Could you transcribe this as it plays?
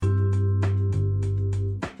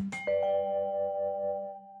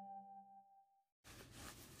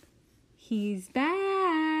He's back.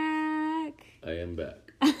 I am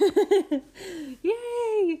back.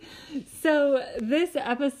 Yay! So this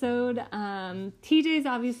episode, TJ's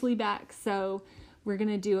obviously back, so we're going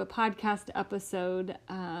to do a podcast episode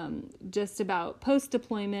just about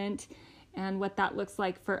post-deployment and what that looks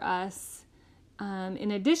like for us.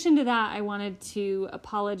 In addition to that, I wanted to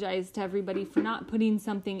apologize to everybody for not putting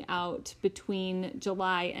something out between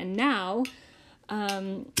July and now.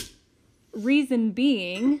 Reason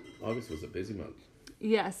being... August was a busy month.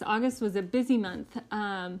 Yes, August was a busy month.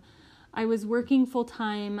 I was working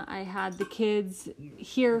full-time. I had the kids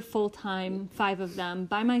here full-time, 5 of them,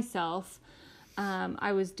 by myself.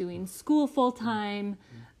 I was doing school full-time.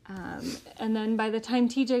 And then by the time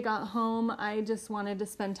TJ got home, I just wanted to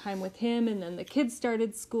spend time with him. And then the kids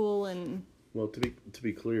started school and... Well, to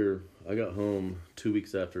be clear, I got home 2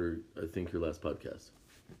 weeks after, I think, your last podcast.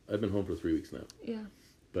 I've been home for 3 weeks now. Yeah.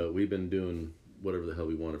 But we've been doing whatever the hell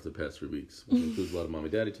we wanted for the past 3 weeks, which includes a lot of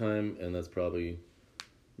mommy-daddy time, and that's probably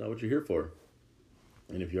not what you're here for.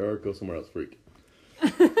 And if you are, go somewhere else, freak.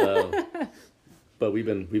 But we've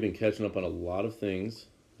been catching up on a lot of things.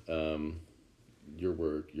 Your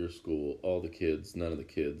work, your school, all the kids, none of the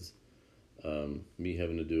kids. Me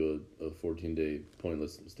having to do a 14-day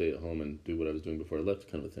pointless stay at home and do what I was doing before I left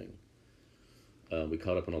kind of a thing. We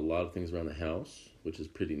caught up on a lot of things around the house, which is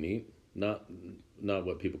pretty neat. Not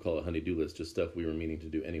what people call a honey-do list, just stuff we were meaning to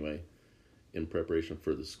do anyway in preparation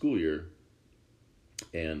for the school year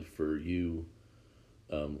and for you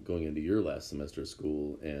going into your last semester of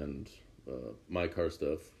school and my car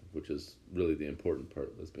stuff, which is really the important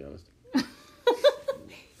part, let's be honest.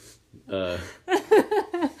 I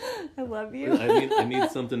love you. I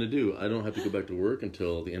need something to do. I don't have to go back to work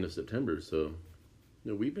until the end of September, so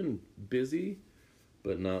we've been busy,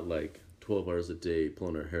 but not like 12 hours a day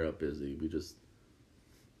pulling our hair out busy.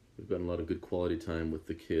 We've gotten a lot of good quality time with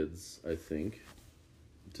the kids, I think,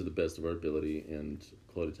 to the best of our ability, and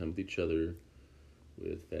quality time with each other,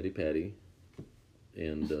 with Fatty Patty,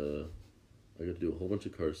 and I got to do a whole bunch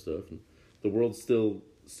of car stuff. And the world's still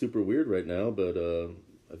super weird right now, but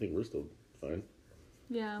I think we're still fine.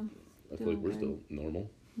 Yeah. I feel like we're still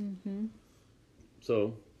normal. Mm-hmm.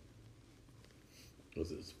 So,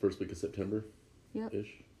 was it first week of September? Yep.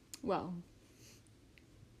 Ish. Well,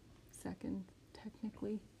 second,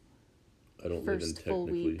 technically. I don't live in First full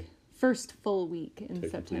technically. week. First full week in Technically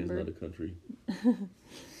September. is not a country.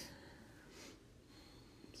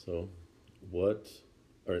 So, what?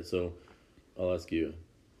 All right, so I'll ask you.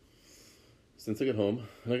 Since I got home,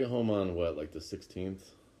 and I got home on what, like the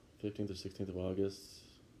 16th, 15th or 16th of August.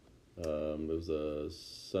 It was a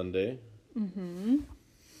Sunday. Mm-hmm.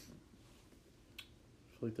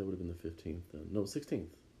 I feel like that would have been the 15th then. No, 16th.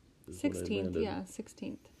 16th, yeah,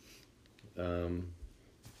 16th.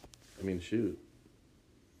 I mean, shoot.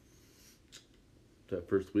 That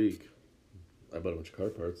first week, I bought a bunch of car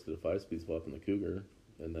parts, did a 5-speed swap in the Cougar,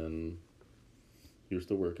 and then you were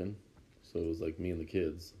still working, so it was like me and the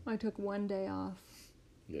kids. I took one day off.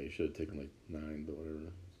 Yeah, you should have taken like 9, but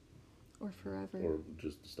whatever. Or forever. Or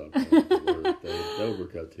just stop going to work. That would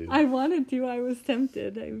work out too. I wanted to. I was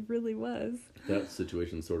tempted. I really was. That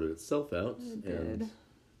situation sorted itself out, It did. and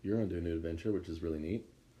you're on to a new adventure, which is really neat.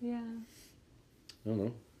 Yeah. I don't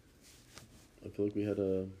know. I feel like we had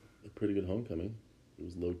a pretty good homecoming. It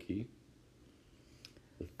was low key.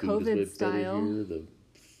 The food COVID is way style. better here. The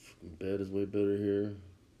bed is way better here.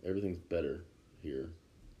 Everything's better here.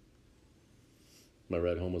 My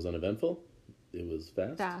ride home was uneventful. It was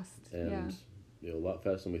fast. And a lot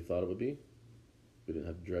faster than we thought it would be. We didn't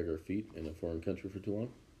have to drag our feet in a foreign country for too long.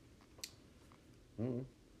 I don't know.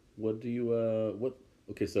 What do you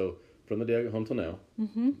okay, so from the day I got home till now,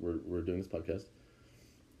 we're doing this podcast.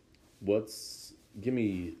 Give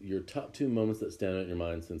me your top 2 moments that stand out in your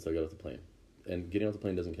mind since I got off the plane. And getting off the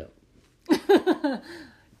plane doesn't count.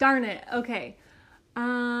 Darn it. Okay.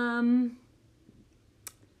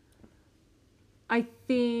 I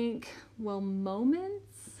think,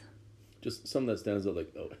 moments? Just something that stands out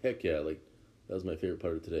like, oh, heck yeah, like, that was my favorite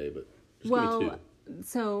part of today, but just give me 2.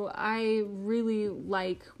 So I really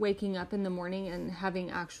like waking up in the morning and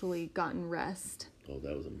having actually gotten rest. Oh,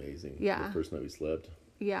 that was amazing. Yeah. The first night we slept.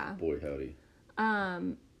 Yeah. Boy, howdy.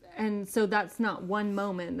 And so that's not one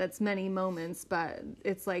moment, that's many moments, but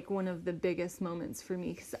it's like one of the biggest moments for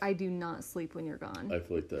me because I do not sleep when you're gone. I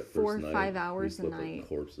feel like that first 4 or night. 5 hours we a slept night. like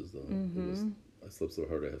corpses, though. Mm-hmm. I slept so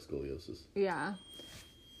hard I have scoliosis. Yeah.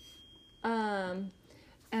 And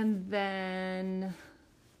then,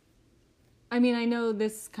 I mean, I know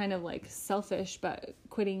this is kind of like selfish, but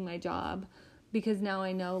quitting my job. because now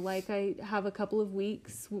I know, like, I have a couple of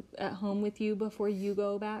weeks at home with you before you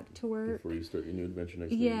go back to work. Before you start your new adventure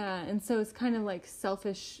next week. Yeah, and so it's kind of like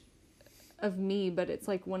selfish of me, but it's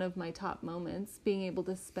like one of my top moments, being able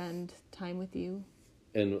to spend time with you.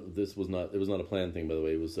 And it was not a planned thing, by the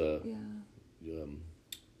way. It was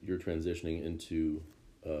you're transitioning into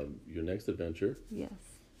your next adventure. Yes.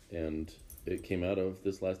 And it came out of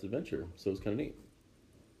this last adventure, so it was kind of neat.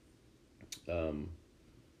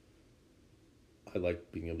 I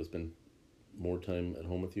like being able to spend more time at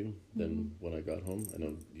home with you than when I got home. I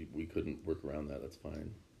know we couldn't work around that. That's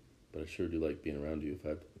fine. But I sure do like being around you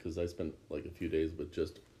because I spent like a few days with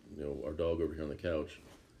just, our dog over here on the couch.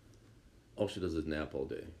 All she does is nap all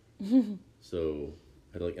day. So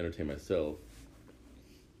I had to like entertain myself.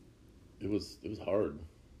 It was hard.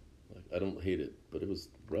 Like, I don't hate it, but it was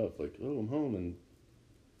rough. Like, oh, I'm home and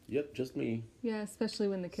yep, just me. Yeah, especially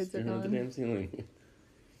when the kids are staring gone. at the damn ceiling.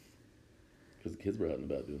 Because the kids were out and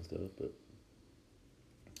about doing stuff, but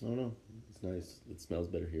I don't know. It's nice. It smells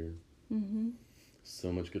better here. Mm-hmm.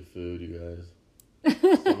 So much good food, you guys.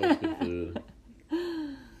 So much good food.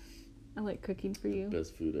 I like cooking for you. The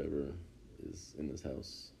best food ever is in this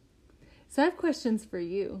house. So I have questions for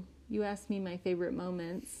you. You asked me my favorite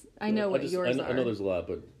moments. I know what yours are. I know there's a lot,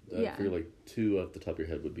 but I Yeah. figure like 2 off the top of your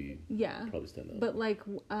head would be probably stand out. But like,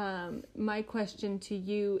 my question to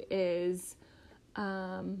you is,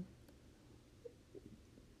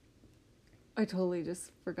 I totally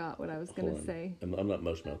just forgot what I was going to say. I'm not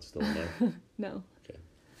mush mouth still, am I? No. Okay.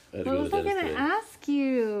 I had to What go was to I the dentist going to today. ask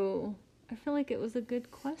you? I feel like it was a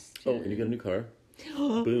good question. Oh, and you got a new car.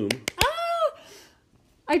 Boom.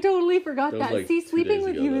 I totally forgot That was that. like See, 2 sleeping days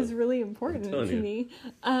with ago, you though. is really important I'm telling to you. me.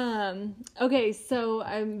 Okay, so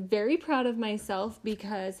I'm very proud of myself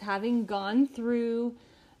because having gone through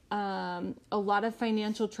a lot of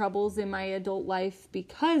financial troubles in my adult life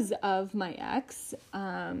because of my ex,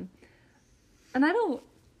 and I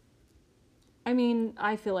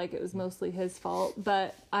feel like it was mostly his fault,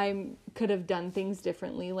 but I could have done things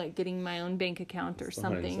differently, like getting my own bank account or It's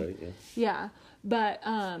something. hindsight, Yeah, but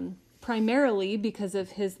primarily because of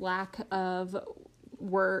his lack of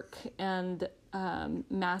work and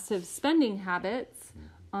massive spending habits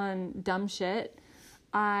on dumb shit,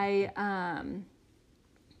 I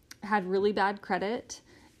had really bad credit.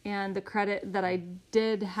 And the credit that I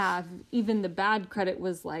did have, even the bad credit,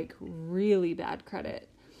 was like really bad credit.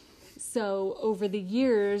 So over the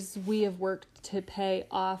years, we have worked to pay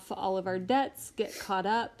off all of our debts, get caught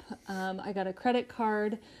up. I got a credit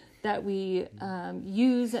card that we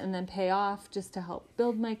use and then pay off just to help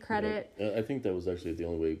build my credit. Right. I think that was actually the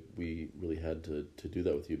only way we really had to do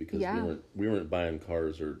that with you because Yeah. we weren't buying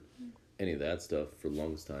cars or any of that stuff for the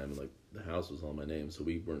longest time. Like the house was all my name, so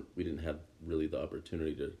we didn't have really the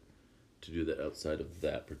opportunity to do that outside of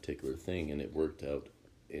that particular thing, and it worked out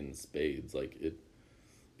in spades. Like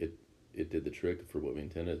it did the trick for what we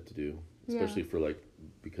intended to do, especially for like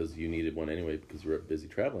because you needed one anyway because you were busy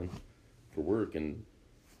traveling for work, and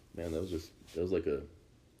man, that was like a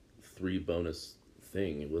 3 bonus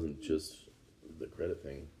thing. It wasn't just the credit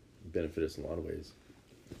thing. It benefited us in a lot of ways.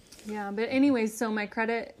 Yeah, but anyways, so my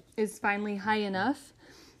credit is finally high enough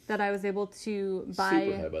that I was able to buy...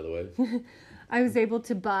 Super high, by the way. I was able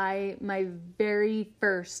to buy my very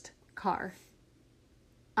first car.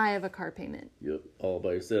 I have a car payment. Yep, all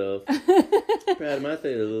by yourself. Proud of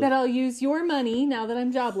myself. That I'll use your money, now that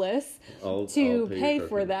I'm jobless, I'll to pay pay your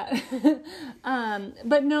for car that.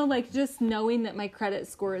 But no, like just knowing that my credit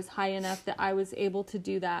score is high enough that I was able to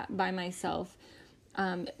do that by myself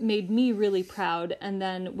made me really proud. And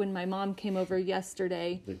then when my mom came over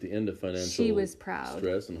yesterday, Like the end of financial she was proud.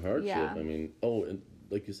 stress and hardship. Yeah. I mean, and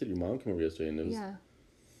like you said, your mom came over yesterday, and it was, Yeah.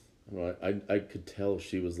 I don't know, I could tell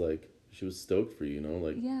she was stoked for you,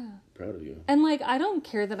 like Yeah. proud of you. And like, I don't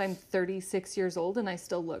care that I'm 36 years old and I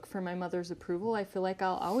still look for my mother's approval. I feel like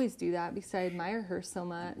I'll always do that because I admire her so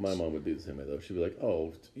much. My mom would be the same way though. She'd be like,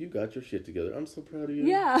 "Oh, you got your shit together. I'm so proud of you."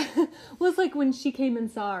 Yeah. Well, it's like when she came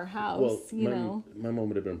and saw our house, Well, you know. my mom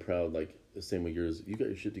would have been proud, like the same way yours. You got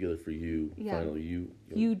your shit together for you. Yeah. Finally,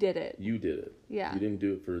 You did it. You did it. Yeah. You didn't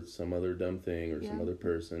do it for some other dumb thing or some Yeah. other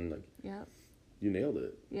person. Like Yeah. you nailed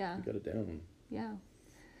it. Yeah. You got it down. Yeah.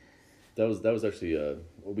 That was actually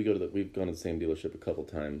we've gone to the same dealership a couple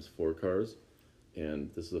times for cars,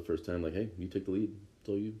 and this is the first time like, hey, you take the lead. It's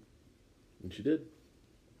all you. And she did.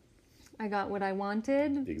 I got what I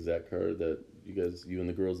wanted. The exact car that you and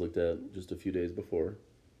the girls looked at just a few days before,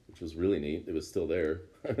 which was really neat. It was still there.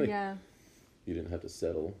 Yeah. You didn't have to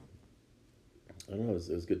settle. I don't know.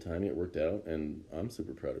 It was good timing. It worked out, and I'm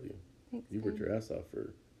super proud of you. Thanks, You worked babe. your ass off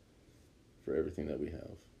for everything that we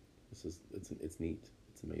have. It's neat.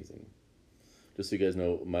 It's amazing. Just so you guys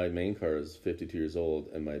know, my main car is 52 years old,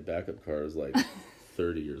 and my backup car is like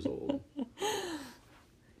 30 years old.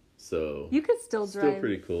 So you could still drive. Still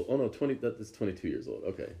pretty cool. Oh no, that is 22 years old.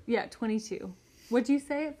 Okay. Yeah, 22. What'd you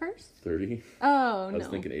say at first? 30. Oh, no. I was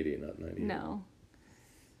thinking 88, not 98. No.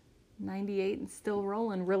 98 and still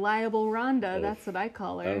rolling. Reliable Rhonda, that's what I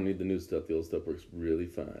call her. I don't need the new stuff. The old stuff works really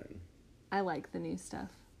fine. I like the new stuff.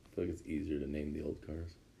 I feel like it's easier to name the old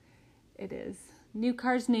cars. It is. New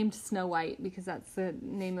car's named Snow White because that's the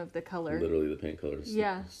name of the color. Literally the paint color.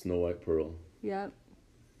 Yeah. Snow White Pearl. Yep.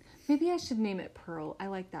 Maybe I should name it Pearl. I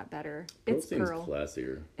like that better. Pearl It's seems Pearl.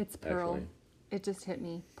 classier. It's Pearl. Actually. It just hit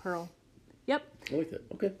me. Pearl. Yep. I like that.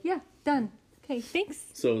 Okay. Yeah, done. Okay, thanks.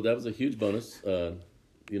 So that was a huge bonus, the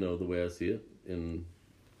way I see it in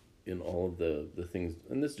all of the things.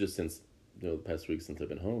 And this is just since, the past week since I've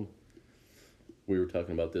been home. We were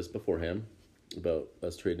talking about this beforehand, about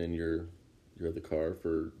us trading in your other car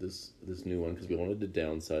for this new one because we wanted to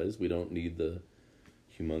downsize. We don't need the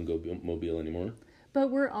humongo mobile anymore. But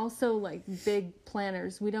we're also like big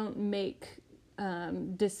planners. We don't make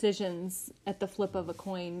decisions at the flip of a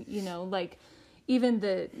coin. Like even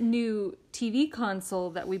the new TV console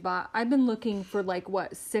that we bought, I've been looking for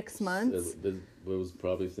 6 months? It was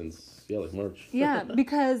probably since, like March. Yeah,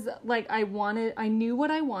 because I knew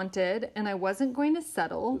what I wanted and I wasn't going to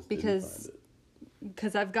settle because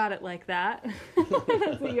I've got it like that.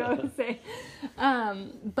 That's what you always say.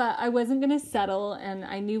 But I wasn't going to settle and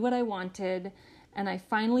I knew what I wanted and I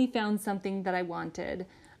finally found something that I wanted.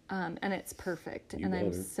 And it's perfect.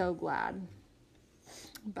 I'm so glad.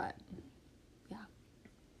 But yeah.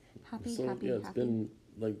 Happy. It's been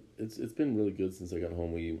it's been really good since I got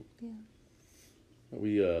home.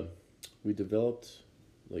 We developed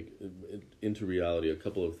into reality a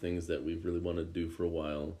couple of things that we've really wanted to do for a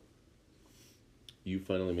while. You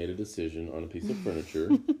finally made a decision on a piece of furniture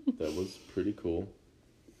that was pretty cool.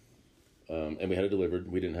 And we had it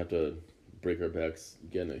delivered. We didn't have to break our backs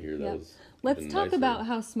getting it here. That was Let's talk nicer. about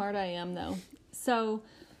how smart I am though. So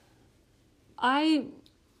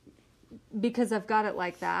because I've got it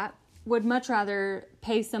like that, would much rather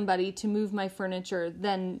pay somebody to move my furniture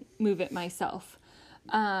than move it myself.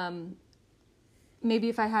 Maybe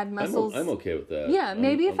if I had muscles... I'm okay with that. Yeah,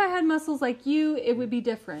 maybe if I had muscles like you, it would be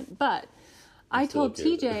different. But I told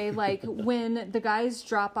TJ, when the guys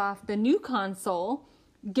drop off the new console,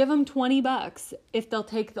 give them $20 if they'll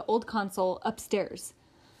take the old console upstairs.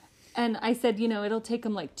 And I said, it'll take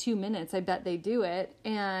them 2 minutes. I bet they do it.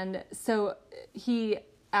 And so he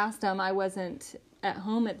asked them, I wasn't at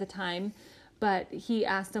home at the time, but he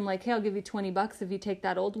asked them hey, I'll give you $20 if you take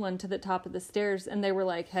that old one to the top of the stairs. And they were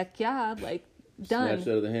like, heck yeah, done. Snatched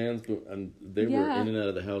out of the hands. And they were in and out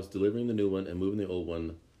of the house, delivering the new one and moving the old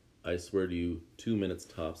one. I swear to you, 2 minutes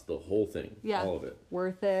tops, the whole thing. Yeah. All of it.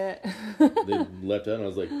 Worth it. They left out and I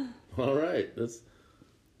was like, all right, that's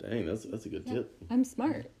a good tip. I'm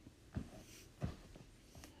smart.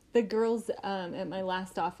 The girls at my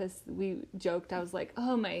last office, we joked. I was like,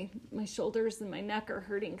 oh, my shoulders and my neck are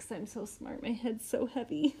hurting because I'm so smart. My head's so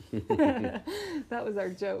heavy. That was our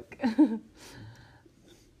joke.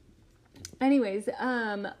 Anyways,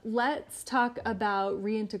 let's talk about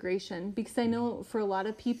reintegration because I know for a lot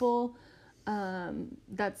of people,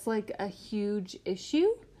 that's a huge issue.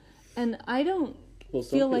 And I don't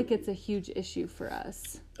feel like it's a huge issue for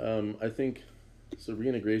us. I think, so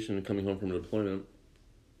reintegration and coming home from deployment,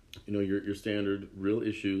 your standard real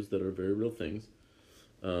issues that are very real things.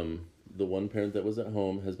 The one parent that was at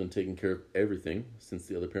home has been taking care of everything since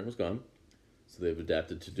the other parent was gone. So they've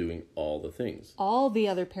adapted to doing all the things. All the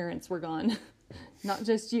other parents were gone, not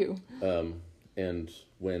just you. And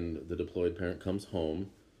when the deployed parent comes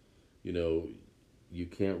home, you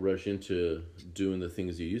can't rush into doing the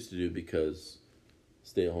things you used to do because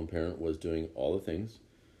stay-at-home parent was doing all the things.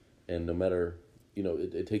 And no matter,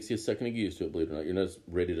 it takes you a second to get used to it, believe it or not. You're not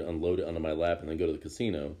ready to unload it onto my lap and then go to the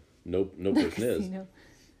casino. No person is.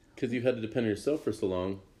 Because you've had to depend on yourself for so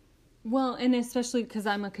long. Well, and especially because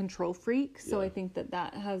I'm a control freak, so I think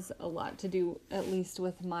that has a lot to do, at least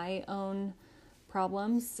with my own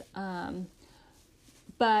problems.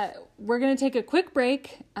 But we're going to take a quick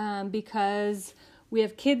break because we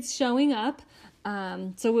have kids showing up,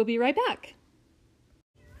 so we'll be right back.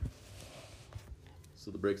 So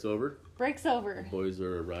the break's over. Break's over. The boys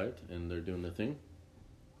are arrived, and they're doing their thing.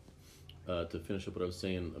 To finish up what I was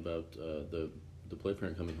saying about the play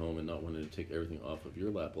parent coming home and not wanting to take everything off of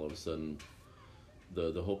your lap all of a sudden,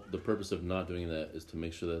 the purpose of not doing that is to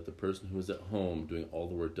make sure that the person who is at home doing all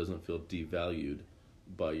the work doesn't feel devalued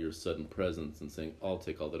by your sudden presence and saying, I'll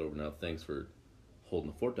take all that over now, thanks for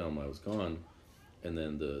holding the fort down while I was gone. And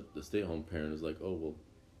then the stay-at-home parent is like, oh, well,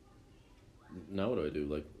 now what do I do?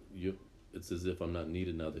 Like, it's as if I'm not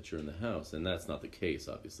needed now that you're in the house. And that's not the case,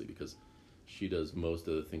 obviously, because she does most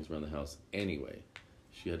of the things around the house anyway.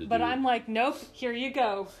 She had to But I'm like, nope, here you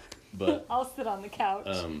go. But I'll sit on the couch.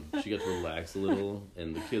 She got to relax a little,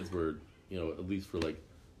 and the kids were, at least for like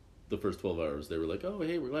the first 12 hours, they were like, oh,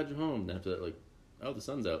 hey, we're glad you're home. And after that, like, oh, the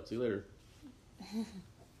sun's out. See you later.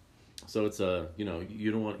 So it's, you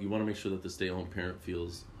want to make sure that the stay-at-home parent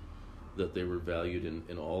feels that they were valued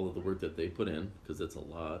in all of the work that they put in, because that's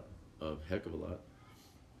a heck of a lot.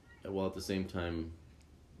 And while at the same time,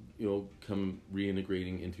 come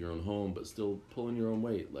reintegrating into your own home, but still pulling your own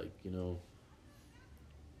weight. Like,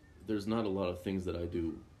 there's not a lot of things that I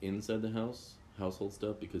do inside the house, household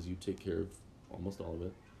stuff, because you take care of almost all of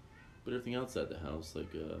it. But everything outside the house,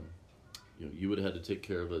 like, you would have had to take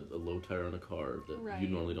care of a low tire on a car that right. you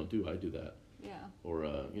normally don't do. I do that. Yeah. Or,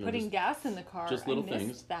 putting gas in the car. Just little I missed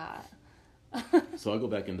things. That. So I go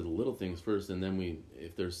back into the little things first, and then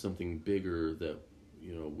if there's something bigger that,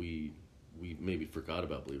 we maybe forgot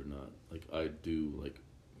about, believe it or not. Like, I do, like,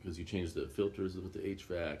 because you changed the filters with the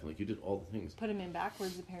HVAC, and like you did all the things. Put them in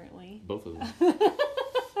backwards, apparently. Both of them.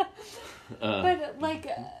 But like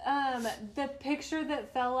the picture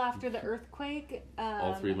that fell after the earthquake.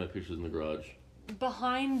 All three of my pictures in the garage.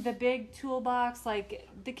 Behind the big toolbox, like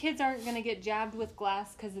the kids aren't gonna get jabbed with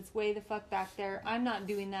glass because it's way the fuck back there. I'm not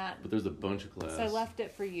doing that. But there's a bunch of glass. So I left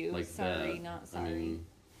it for you. Like sorry, that. not sorry. I mean,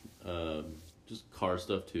 just car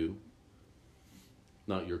stuff too.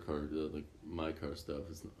 Not your car, like my car stuff.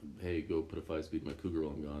 It's hey, go put a 5-speed in my Cougar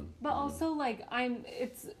while I'm gone. But also, like,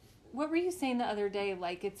 what were you saying the other day?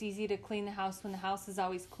 Like, it's easy to clean the house when the house is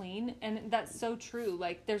always clean, and that's so true.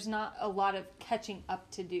 Like, there's not a lot of catching up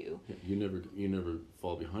to do. Yeah, you never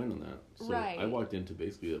fall behind on that. So right. I walked into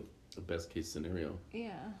basically a best case scenario.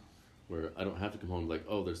 Yeah. Where I don't have to come home like,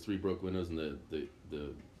 oh, there's 3 broke windows and the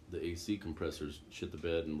AC compressors shit the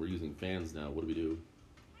bed, and we're using fans now. What do we do?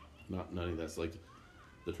 None of that's like.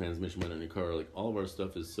 The transmission went in your car. Like, all of our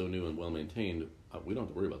stuff is so new and well maintained. We don't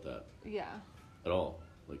have to worry about that. Yeah. At all.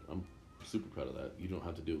 Like, I'm super proud of that. You don't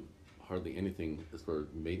have to do hardly anything as far as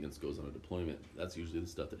maintenance goes on a deployment. That's usually the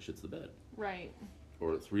stuff that shits the bed. Right.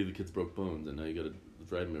 Or 3 of the kids broke bones, and now you got to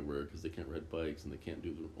drive them everywhere because they can't ride bikes, and they can't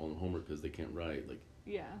do their own homework because they can't ride. Like,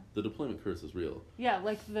 yeah. The deployment curse is real. Yeah,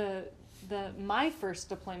 like my first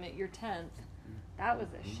deployment, your 10th, that was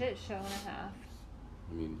a shit show and a half.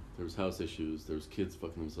 I mean, there was house issues. There was kids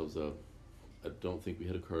fucking themselves up. I don't think we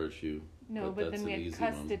had a car issue. No, but then we had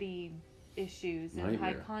custody issues and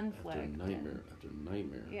high conflict. After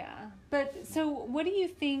nightmare. Yeah. But so what do you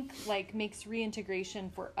think, like, makes reintegration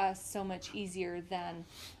for us so much easier than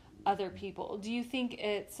other people? Do you think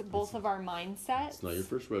it's both of our mindsets? It's not your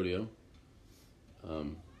first rodeo.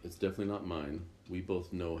 It's definitely not mine. We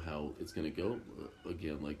both know how it's going to go.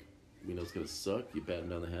 Again, like, we know it's going to suck. You batten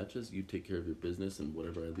down the hatches. You take care of your business and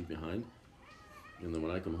whatever I leave behind. And then when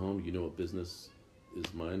I come home, you know what business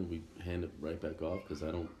is mine. We hand it right back off because I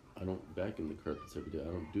don't vacuum the carpets every day. I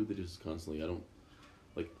don't do the dishes constantly. I don't,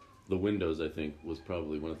 like, the windows, I think, was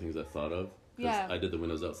probably one of the things I thought of. Yeah. I did the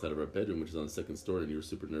windows outside of our bedroom, which is on the 2nd story, and you were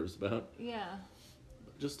super nervous about. Yeah.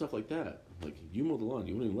 Just stuff like that. Like, you mow the lawn.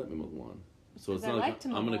 You wouldn't even let me mow the lawn. So it's not like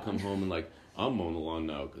I'm going to come home and, like, I'm mowing the lawn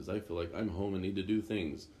now because I feel like I'm home and need to do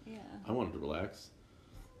things. Yeah. I wanted to relax.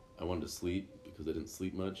 I wanted to sleep because I didn't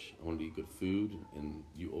sleep much. I wanted to eat good food, and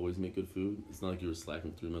you always make good food. It's not like you were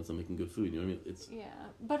slacking 3 months on making good food. You know what I mean? It's yeah,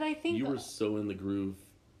 but I think you were so in the groove.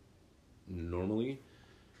 Normally,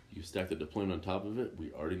 you stack the deployment on top of it.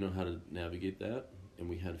 We already know how to navigate that, and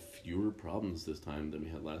we had fewer problems this time than we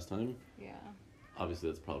had last time. Yeah. Obviously,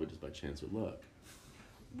 that's probably just by chance or luck.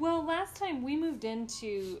 Well, last time we moved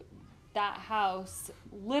into that house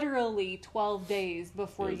literally 12 days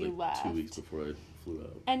before you left. 2 weeks before I flew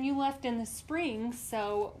out. And you left in the spring,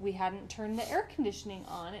 so we hadn't turned the air conditioning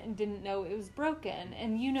on and didn't know it was broken.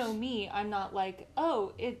 And you know me, I'm not like,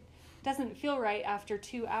 oh, it doesn't feel right after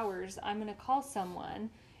 2 hours. I'm going to call someone.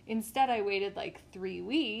 Instead, I waited like 3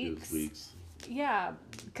 weeks. It was weeks. Yeah,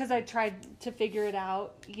 because I tried to figure it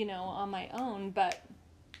out, on my own, but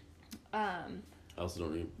I also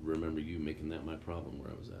don't remember you making that my problem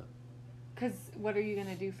where I was at. Because what are you going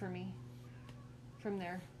to do for me from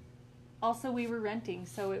there? Also, we were renting,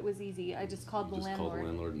 so it was easy. I just called the landlord. Called the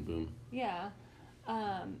landlord and boom. Yeah.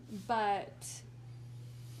 But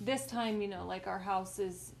this time, like our house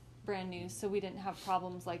is brand new, so we didn't have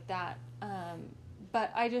problems like that.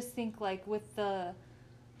 But I just think like with the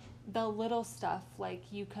little stuff, like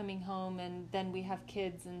you coming home and then we have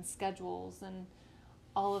kids and schedules and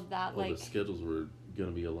all of that. Well, like the schedules were going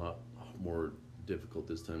to be a lot more difficult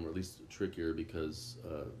this time, or at least trickier, because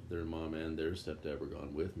their mom and their stepdad were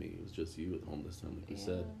gone with me. It was just you at home this time, like you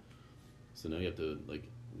said. So now you have to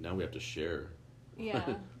now we have to share.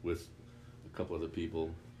 Yeah. With a couple other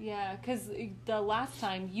people. Yeah, because the last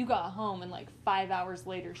time you got home and 5 hours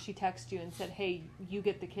later she texted you and said, hey, you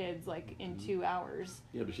get the kids in 2 hours.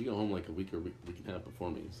 Yeah, but she got home a week and a half before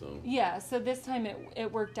me, so. Yeah, so this time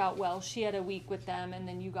it worked out well. She had a week with them, and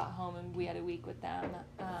then you got home and we had a week with them.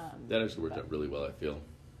 That actually worked out really well, I feel.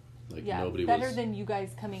 Nobody better than you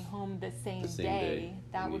guys coming home the same day.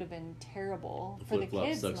 That would have been terrible for the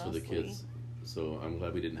kids sucks mostly. For the kids. So I'm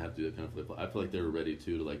glad we didn't have to do that kind of flip-flop. I feel like they were ready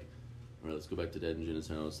too to all right, let's go back to Dad and Jenna's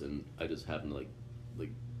house, and I just happened to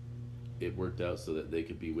it worked out so that they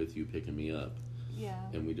could be with you picking me up. Yeah.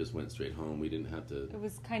 And we just went straight home. We didn't have to. It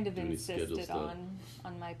was kind of insisted on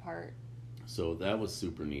my part. So that was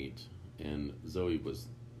super neat, and Zoe was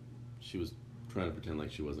trying to pretend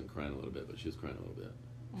like she wasn't crying a little bit, but she was crying a little bit.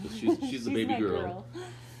 'Cause she's the baby girl.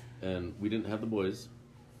 And we didn't have the boys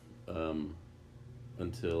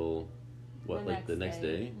until the next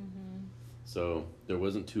day. Mm-hmm. So there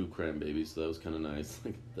wasn't 2 cram babies, so that was kind of nice.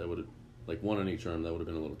 That would have one on each arm. That would have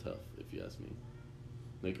been a little tough if you ask me.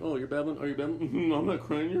 Oh, you're babbling? Are you babbling? Mm-hmm, I'm not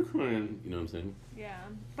crying. You're crying. You know what I'm saying? Yeah,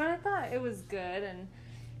 but I thought it was good, and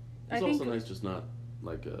it's also nice just not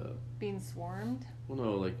being swarmed. Well,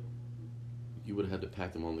 no, you would have had to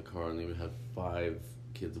pack them all in the car, and they would have 5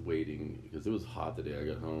 kids waiting because it was hot the day I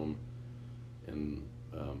got home, and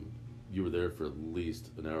you were there for at least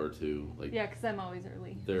an hour or 2. Yeah, because I'm always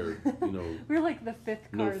early. There, we're the 5th car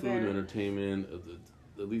no food, there. No entertainment.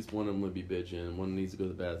 At least one of them would be bitching. One needs to go to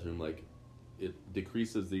the bathroom. It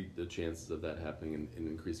decreases the chances of that happening and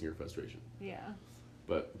increasing your frustration. Yeah.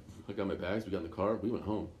 But I got my bags. We got in the car. We went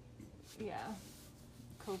home. Yeah.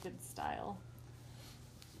 COVID style.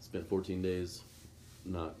 Spent 14 days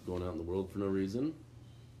not going out in the world for no reason.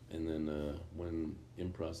 And then when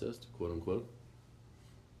in processed, quote unquote.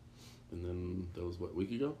 And then that was a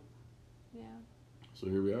week ago? Yeah. So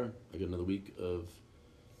here we are. I got another week of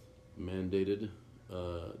mandated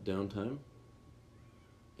downtime.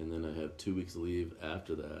 And then I have 2 weeks of leave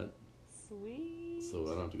after that. Sweet. So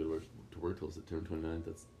I don't have to go to work till September 29th.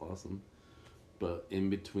 That's awesome. But in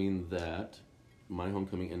between that, my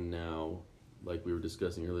homecoming and now, like we were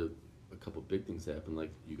discussing earlier, a couple big things happened.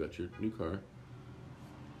 You got your new car.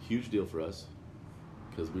 Huge deal for us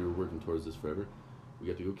because we were working towards this forever. We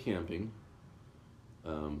got to go camping,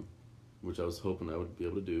 which I was hoping I would be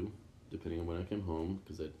able to do depending on when I came home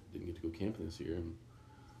because I didn't get to go camping this year. And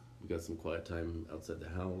we got some quiet time outside the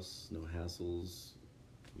house, no hassles.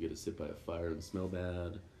 We get to sit by a fire and smell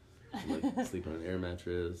bad, and sleep on an air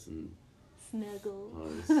mattress and snuggle.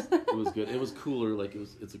 It was good. It was cooler.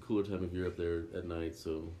 It's a cooler time of year up there at night,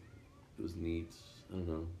 so it was neat. I don't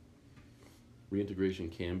know. Reintegration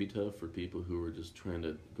can be tough for people who are just trying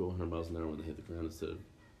to go 100 miles an hour when they hit the ground instead of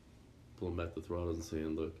pulling back the throttles and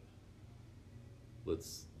saying, "Look,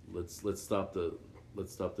 let's stop the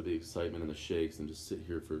big excitement and the shakes and just sit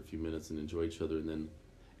here for a few minutes and enjoy each other." And then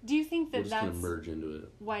do you think we'll just that's kind of merge into it?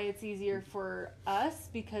 Why it's easier for us?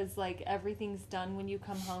 Because everything's done when you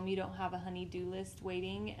come home. You don't have a honey-do list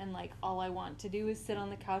waiting, and all I want to do is sit on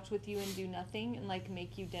the couch with you and do nothing and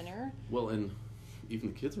make you dinner. Well, and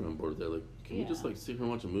even the kids are on board there. Can we just sit here and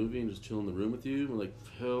watch a movie and just chill in the room with you? We're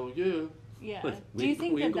hell yeah. Yeah. Do you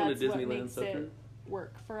think that's what makes it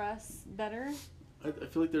work for us better? I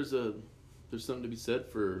feel like there's something to be said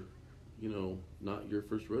for, not your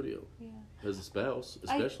first rodeo. Yeah. As a spouse,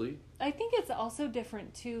 especially. I think it's also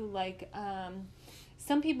different too.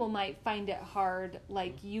 Some people might find it hard,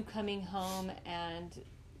 you coming home and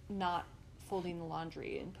not folding the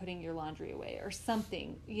laundry and putting your laundry away or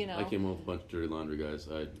something, I came home with a bunch of dirty laundry, guys.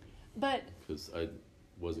 Because I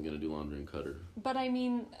wasn't going to do laundry and cutter. But I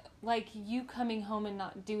mean, you coming home and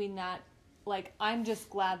not doing that, I'm just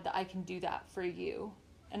glad that I can do that for you.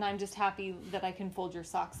 And I'm just happy that I can fold your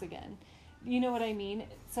socks again. You know what I mean?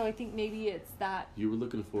 So I think maybe it's that. You were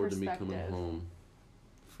looking forward to me coming home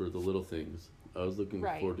for the little things. I was looking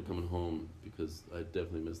forward to coming home because I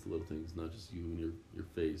definitely miss the little things, not just you and your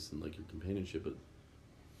face and your companionship, but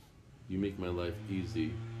you make my life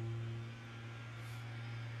easy.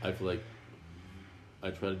 I feel like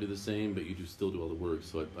I try to do the same, but you still do all the work,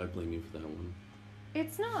 so I blame you for that one.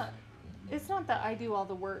 It's not that I do all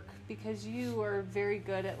the work because you are very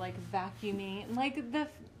good at vacuuming and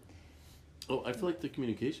Oh, I feel like the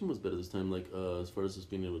communication was better this time. As far as us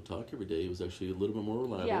being able to talk every day, it was actually a little bit more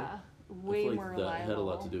reliable. Yeah, way more reliable. That had a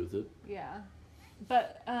lot to do with it. Yeah,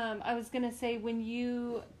 but I was gonna say when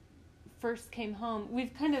you first came home,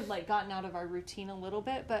 we've kind of like gotten out of our routine a little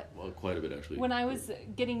bit, but Well, quite a bit actually. when I was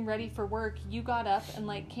getting ready for work, you got up and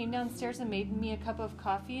like came downstairs and made me a cup of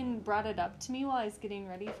coffee and brought it up to me while I was getting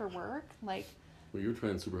ready for work. Like, well, you're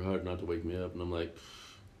trying super hard not to wake me up, and I'm like,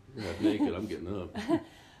 you're half naked. I'm getting up.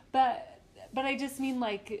 but I just mean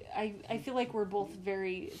like I feel like we're both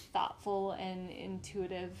very thoughtful and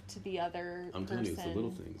intuitive to the other I'm person. telling you, it's the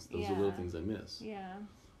little things. Those are the little things I miss. Yeah.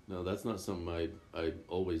 No, that's not something I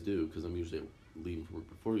always do because I'm usually leaving for work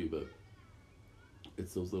before you, but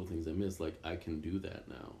it's those little things I miss. Like, I can do that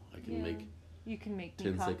now. I can make you can make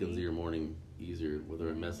 10 coffee. seconds of your morning easier, whether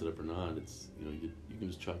I mess it up or not. It's, you can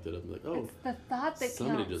just chalk that up and be like, oh, it's the thought that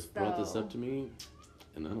somebody counts, just brought this though. up to me,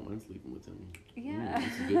 and I don't mind sleeping with him. Yeah.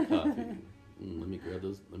 It's a good coffee. Let me grab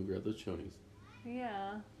those chonies.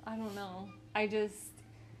 Yeah, I don't know. I just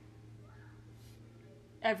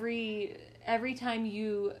every time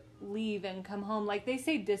you leave and come home, like they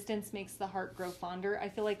say distance makes the heart grow fonder. I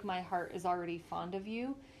feel like my heart is already fond of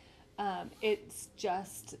you. It's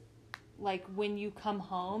just like when you come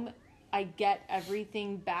home, I get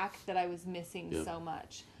everything back that I was missing so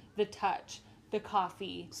much. The touch, the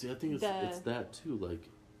coffee. See, I think it's that too. Like,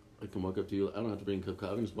 I can walk up to you. I don't have to bring a cup of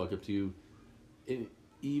coffee. I can just walk up to you, and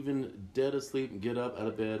even dead asleep, and get up out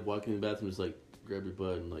of bed, walk in the bathroom, just like grab your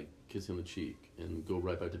butt and like kiss you on the cheek, and go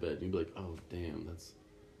right back to bed. And you'd be like, "Oh, damn,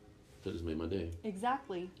 that just made my day."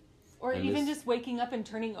 Exactly. Or I even miss- just waking up and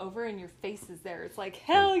turning over and your face is there. It's like,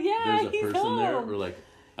 hell yeah, There's a he's person home. there, or like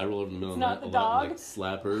I roll over in the middle It's of not the night the a lot, and, dog. like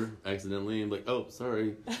slap her accidentally, and be like, "Oh,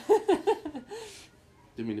 sorry,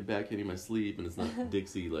 didn't mean to backhand you in my sleep," and it's not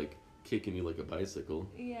Dixie like kicking you like a bicycle.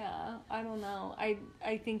 Yeah, I don't know. I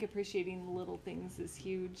think appreciating the little things is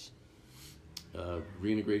huge.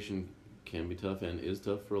 Reintegration can be tough and is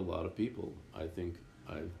tough for a lot of people. I think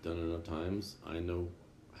I've done it enough times. I know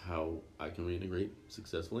how I can reintegrate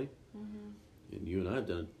successfully. Mm-hmm. And you and I have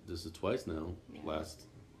done it, this is twice now, last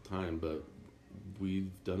time, but we've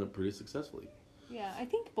done it pretty successfully. Yeah, I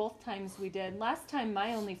think both times we did. Last time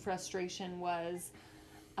my only frustration was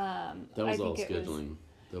That was all scheduling.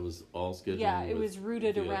 That was all scheduling. Yeah, it was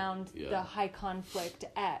rooted via- around yeah. the high conflict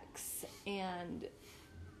ex, and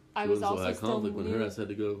I It was wasn't so also high still conflict when her new. ass had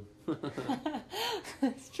to go.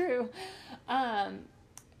 It's true.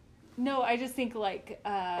 No, I just think like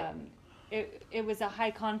it was a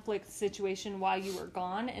high conflict situation while you were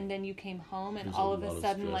gone, and then you came home, and There's all a of lot a of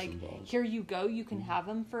sudden, stress like, involved. here you go, you can have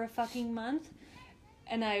him for a fucking month,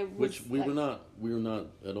 and I was Which we like, were not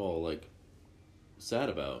at all like sad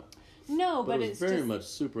about. No, But but it was it's very just much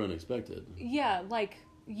super unexpected. yeah, like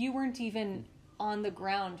you weren't even on the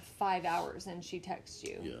ground 5 hours, and she texts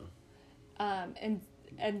you. Yeah.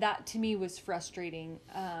 And that to me was frustrating.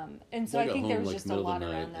 And so I got think home, there was like, just a middle of lot the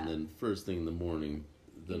night, around that. and then first thing in the morning,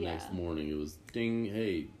 the Yeah. next morning, it was ding,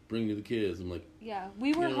 hey, bring me the kids. I'm like, Yeah,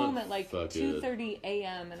 we were You know home what? at like Fuck it. 2:30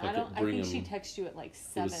 a.m. and Fuck it, I bring think she 'em. texted you at like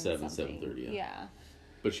It was 7 something. 7:30, yeah. Yeah.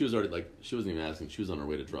 but she was already like, she wasn't even asking. She was on her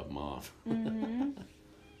way to drop them off,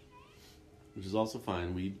 which is also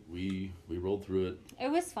fine. We rolled through it.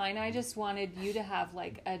 It was fine. I just wanted you to have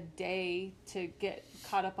like a day to get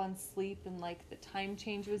caught up on sleep, and like the time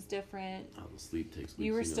change was different. Oh, the sleep takes weeks.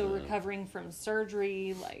 You were know still that. recovering from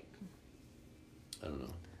surgery, like I don't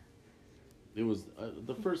know. It was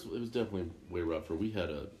the first. It was definitely way rougher. We had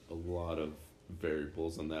a lot of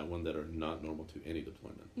variables on that one that are not normal to any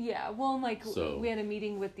deployment. yeah. Well, and like So- we had a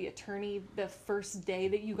meeting with the attorney the first day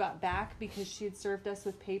that you got back because she had served us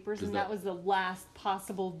with papers, Is and that that- was the last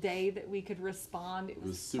possible day that we could respond. It It was,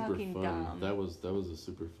 was super fucking fun. dumb. That was a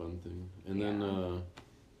super fun thing. And then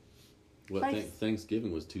But I-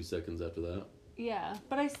 Thanksgiving was 2 seconds after that. Yeah,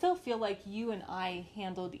 but I still feel like you and I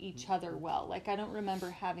handled each other well. Like, I don't remember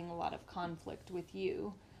having a lot of conflict with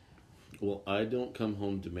you. Well, I don't come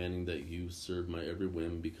home demanding that you serve my every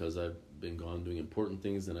whim because I've been gone doing important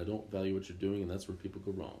things and I don't value what you're doing, and that's where people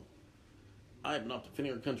go wrong. I'm not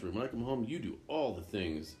defending our country. When I come home, you do all the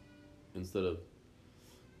things instead of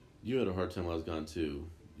you had a hard time while I was gone too.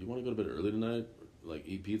 You want to go to bed early tonight? Like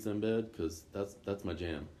eat pizza in bed? Because that's my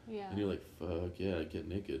jam. Yeah. And you're like, fuck yeah, get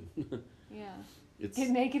naked. Yeah. It's Get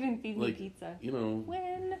naked and feed like, me pizza. you know,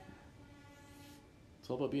 When? it's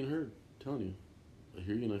all about being heard. I'm telling you. I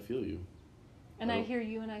hear you and I feel you. And I I don't- hear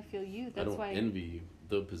you and I feel you. I That's don't why. envy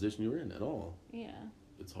the position you're in at all. Yeah.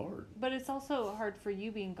 It's hard. But it's also hard for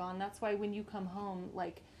you being gone. That's why when you come home,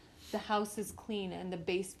 like, the house is clean and the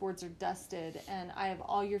baseboards are dusted, and I have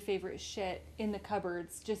all your favorite shit in the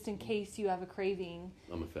cupboards just in case you have a craving.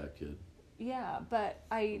 I'm a fat kid. Yeah, but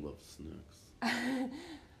I love snacks.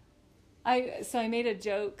 So I made a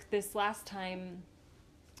joke this last time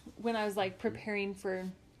when I was like preparing for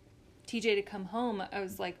TJ to come home, I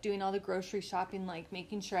was like doing all the grocery shopping, like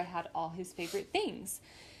making sure I had all his favorite things.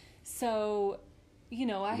 So, you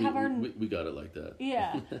know, I have our... We got it like that.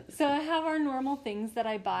 Yeah. So I have our normal things that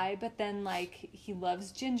I buy, but then, like, he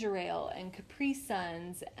loves ginger ale and Capri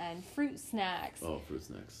Suns and fruit snacks. Oh, fruit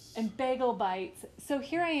snacks. And bagel bites. So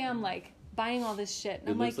here I am, like, buying all this shit. And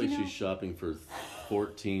it I'm looks like you know, she's shopping for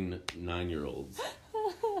 14 9-year-olds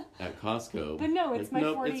at Costco. But no, it's my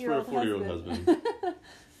 40-year-old it's for a 40-year-old husband.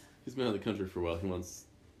 He's been out of the country for a while. He wants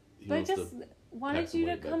just wanted you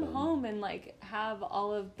to come home and, like, have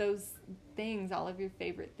all of those things, all of your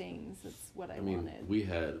favorite things. That's what I wanted. We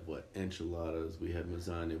had, enchiladas, we had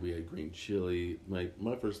lasagna, we had green chili.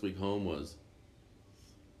 My first week home was...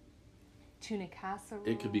 tuna casserole.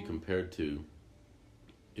 It could be compared to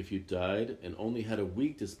if you died and only had a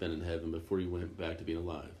week to spend in heaven before you went back to being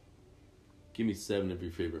alive. Give me 7 of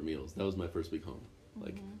your favorite meals. That was my first week home.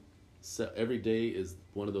 Like, so every day is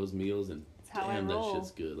one of those meals, and damn, that shit's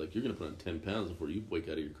good. Like, you're gonna put on 10 pounds before you wake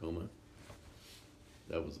out of your coma.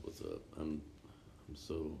 That was what's up. I'm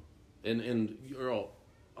so, and you're all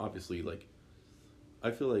obviously, like, I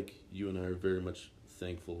feel like you and I are very much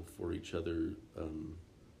thankful for each other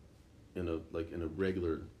in a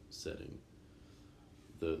regular setting.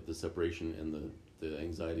 The separation and the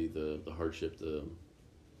anxiety, the hardship, the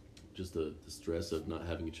stress of not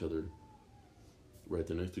having each other right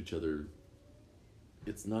there next to each other,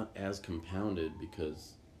 it's not as compounded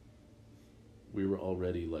because we were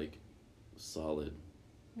already, like, solid.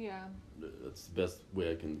 Yeah. That's the best way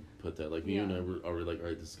I can put that. Like, you and I were already like, all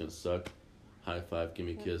right, this is going to suck. High five, give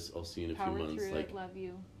me a kiss. I'll see you in a few months. Through like, it, love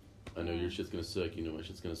you. I know your shit's going to suck. You know my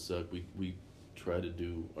shit's going to suck. We try to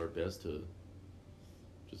do our best to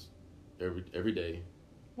just every day.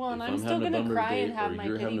 Well, and I'm still going to cry and have my pity parties. Or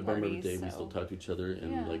you're having a bummer day, we still talk to each other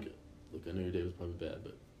and, like, look, I know your day was probably bad,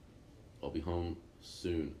 but I'll be home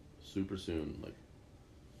soon. Super soon. Like,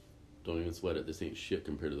 don't even sweat it. This ain't shit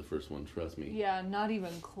compared to the first one. Trust me. Yeah, not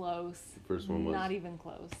even close. The first one was not even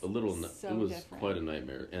close. A little. So it was different. Quite a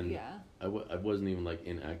nightmare, and I wasn't even, like,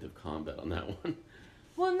 in active combat on that one.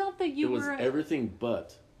 Well, not that you were. It was everything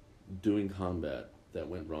but doing combat that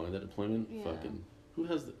went wrong in that deployment. Yeah. Fucking who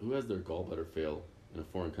has their gallbladder fail in a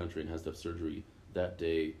foreign country and has to have surgery that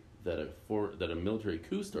day that a military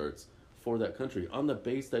coup starts for that country on the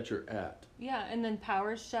base that you're at. Yeah, and then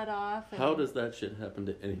power's shut off. And how does that shit happen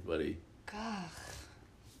to anybody? God,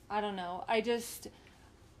 I don't know.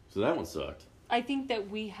 So that one sucked. I think that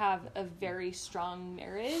we have a very strong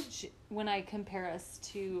marriage when I compare us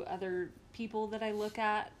to other people that I look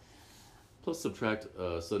at. Plus, subtract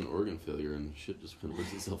sudden organ failure and shit just kind of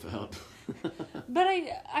works itself out. But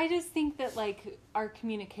I just think that, like, our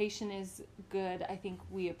communication is good. I think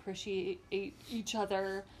we appreciate each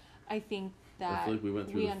other. I think that I feel like we went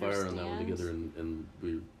through the fire on that one together, and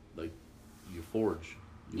we, like, you forge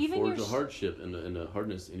a hardship and a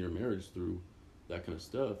hardness in your marriage through that kind of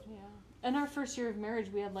stuff. Yeah. And our first year of marriage,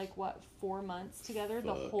 we had, like, 4 months together,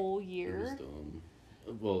 the whole year. It was dumb.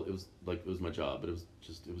 Well, it was my job, but it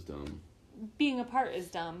was dumb. Being apart is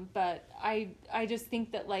dumb, but I just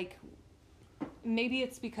think that, like, maybe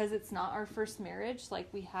it's because it's not our first marriage. Like,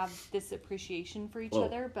 we have this appreciation for each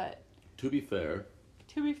other, but... To be fair...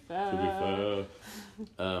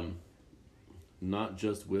 not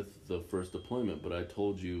just with the first deployment, but I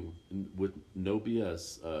told you, with no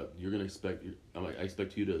BS, you're going to expect... I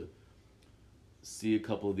expect you to see a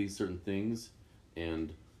couple of these certain things,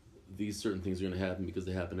 and these certain things are going to happen because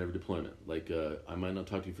they happen every deployment. Like, I might not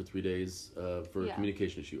talk to you for 3 days for a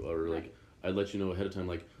communication issue, or, like, I'd let you know ahead of time,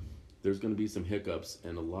 like, there's going to be some hiccups,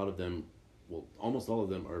 and a lot of them, well, almost all of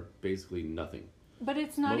them are basically nothing. But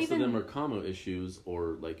it's not Most even... of them are comma issues,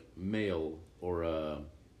 or, like, mail, or,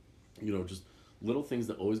 just little things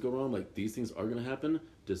that always go wrong. Like, these things are going to happen.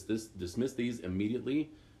 Dismiss these immediately,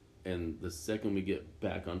 and the second we get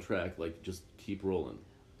back on track, like, just keep rolling.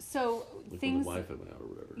 So, like things... when the Wi-Fi went out or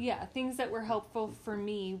whatever. Yeah, things that were helpful for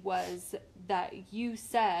me was that you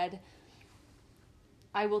said,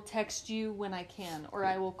 I will text you when I can, or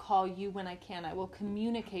I will call you when I can. I will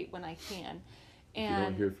communicate when I can. And if you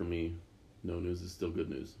don't hear from me, no news is still good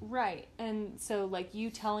news. Right. And so, like, you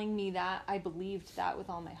telling me that, I believed that with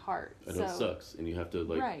all my heart. I know it sucks, and you have to,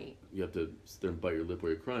 like, you have to sit there and bite your lip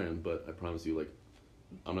while you're crying, but I promise you, like,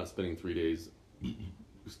 I'm not spending 3 days,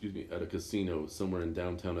 at a casino somewhere in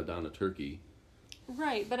downtown Adana, Turkey.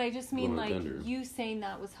 Right, but I just mean, like, you saying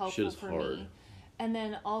that was helpful for hard. me. And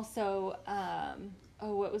then also,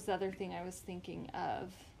 what was the other thing I was thinking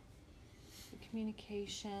of? The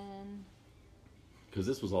communication... Because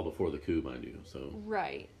this was all before the coup, mind you, so...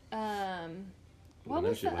 Right. What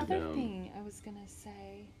was the other thing I was going to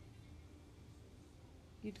say?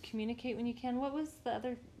 You'd communicate when you can. What was the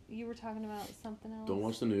other? You were talking about something else. Don't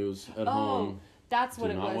watch the news at home. That's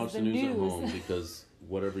what it was. Do not watch the news at home because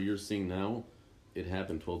whatever you're seeing now, it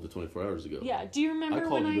happened 12 to 24 hours ago. Yeah. Do you remember I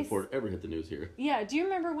called you before it ever hit the news here. Yeah. Do you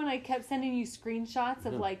remember when I kept sending you screenshots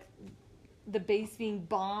of like the base being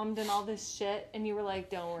bombed and all this shit, and you were like,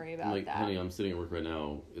 "Don't worry about that." Honey, I'm sitting at work right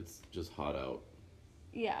now. It's just hot out.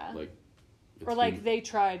 Yeah. Like. Or like they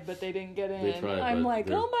tried, but they didn't get in. They tried, I'm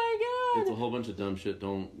like, oh my god! It's a whole bunch of dumb shit.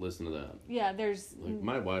 Don't listen to that. Yeah, there's like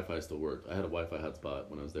my Wi-Fi still worked. I had a Wi-Fi hotspot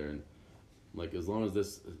when I was there, and like as long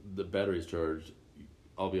as the battery's charged,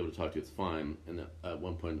 I'll be able to talk to you. It's fine. And at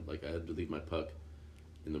one point, like I had to leave my puck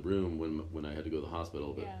in the room when I had to go to the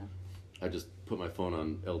hospital, but I just put my phone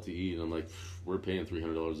on LTE, and I'm like, we're paying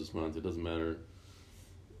 $300 this month. It doesn't matter.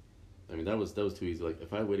 I mean, that was too easy. Like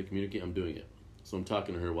if I have a way to communicate, I'm doing it. So I'm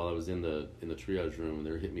talking to her while I was in the triage room, and they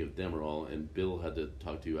were hitting me with Demerol, and Bill had to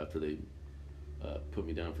talk to you after they put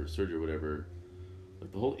me down for surgery or whatever.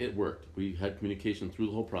 Like it worked. We had communication through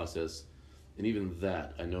the whole process, and even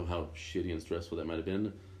that, I know how shitty and stressful that might have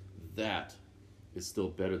been. That is still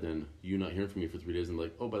better than you not hearing from me for 3 days and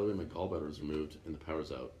like, oh, by the way, my gallbladder was removed and the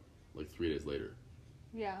power's out, like 3 days later.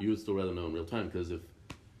 Yeah. You would still rather know in real time because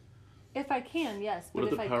if I can, yes, but what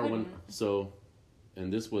if if the I power couldn't, so.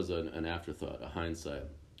 And this was an afterthought, a hindsight.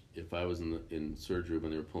 If I was in surgery when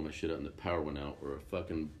they were pulling my shit out and the power went out, or a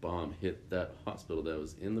fucking bomb hit that hospital that I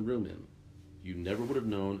was in the room in, you never would have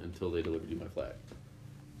known until they delivered you my flag.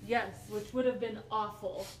 Yes, which would have been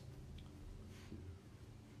awful.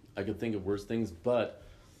 I could think of worse things, but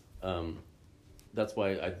that's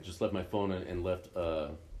why I just left my phone and left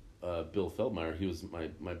Bill Feldmeyer. He was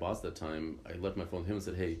my boss at that time. I left my phone with him and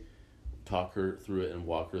said, hey, talk her through it and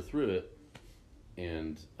walk her through it.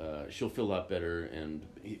 And she'll feel a lot better. And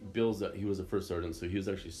he was a first sergeant, so he was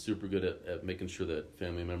actually super good at making sure that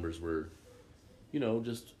family members were,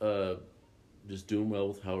 just doing well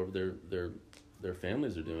with however their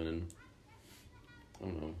families are doing. And I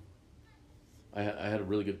don't know. I had a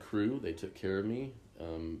really good crew. They took care of me.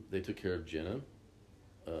 They took care of Jenna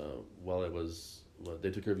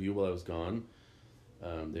they took care of you while I was gone.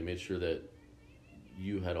 They made sure that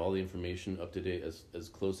you had all the information up to date, as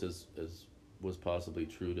close as was possibly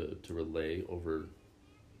true to relay over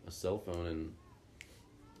a cell phone. And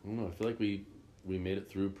I don't know, I feel like we made it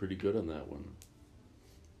through pretty good on that one.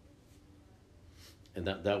 And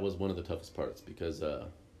that was one of the toughest parts because the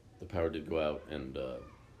power did go out and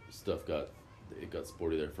stuff got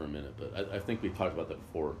sporty there for a minute. But I think we talked about that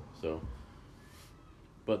before. So,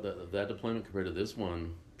 but that deployment compared to this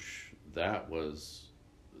one, that was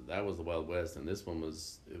the Wild West, and this one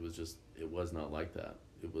was not like that.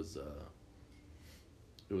 It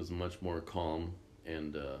was much more calm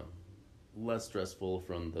and less stressful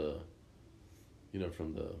from the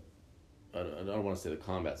I don't want to say the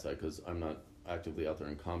combat side because I'm not actively out there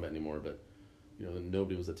in combat anymore, but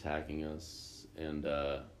nobody was attacking us, and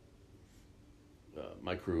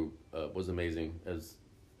my crew was amazing as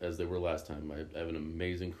they were last time. I have an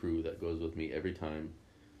amazing crew that goes with me every time.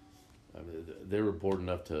 They were bored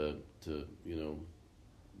enough to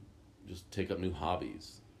just take up new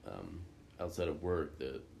hobbies. Outside of work,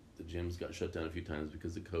 the gyms got shut down a few times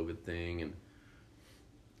because of the COVID thing, and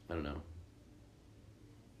I don't know.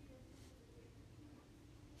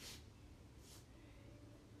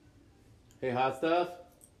 Hey, hot stuff? What?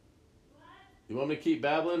 You want me to keep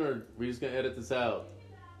babbling, or are we just going to edit this out? You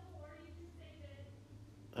can babble, or you can save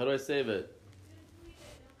it. How do I save it? Just leave it,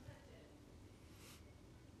 don't touch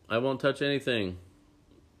it. I won't touch anything.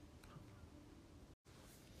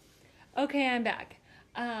 Okay, I'm back.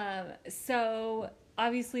 So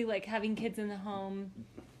obviously, like, having kids in the home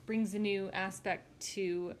brings a new aspect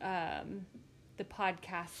to the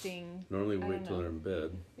podcasting. Normally we wait till they're in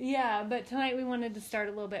bed. Yeah, but tonight we wanted to start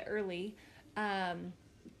a little bit early.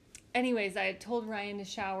 Anyways, I had told Ryan to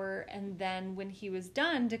shower, and then when he was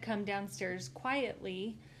done, to come downstairs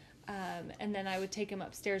quietly, and then I would take him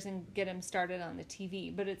upstairs and get him started on the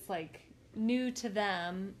TV. But it's like new to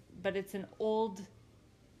them, but it's an old...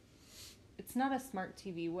 It's not a smart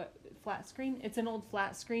TV. Flat screen? It's an old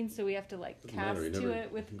flat screen, so we have to cast to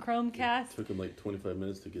it with Chromecast. It took him 25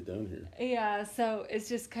 minutes to get down here. Yeah, so it's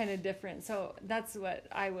just kind of different. So that's what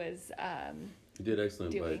I was He did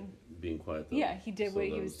excellent doing. by being quiet, though. Yeah, he did what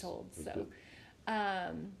he was told. So,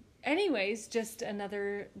 anyways, just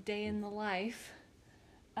another day in the life.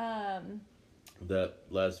 That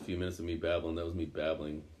last few minutes of me babbling, that was me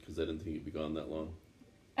babbling because I didn't think you'd be gone that long.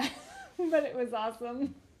 But it was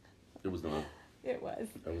awesome. It was not. It was.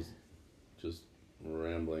 I was just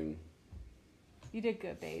rambling. You did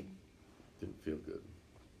good, babe. Didn't feel good.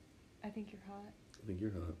 I think you're hot. I think you're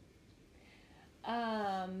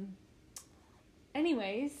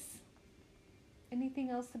Anyways, anything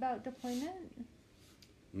else about deployment?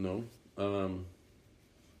 No.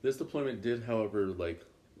 This deployment did, however, like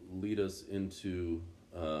lead us into,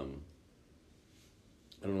 I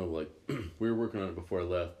don't know, like we were working on it before I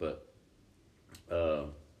left, but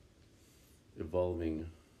evolving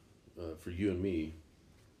for you and me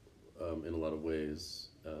in a lot of ways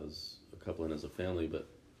as a couple and as a family, but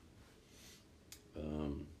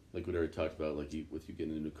like we already talked about, like with you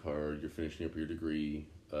getting a new car, you're finishing up your degree,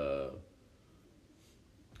 I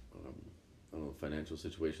don't know, financial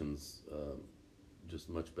situations just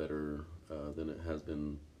much better than it has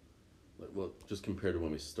been. Well, just compared to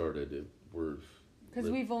when we started, because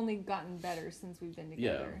we've only gotten better since we've been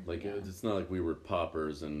together. Yeah, like it's not like we were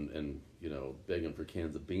paupers and you know begging for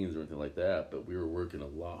cans of beans or anything like that. But we were working a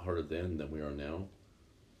lot harder then than we are now,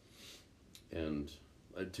 and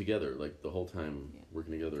together, like the whole time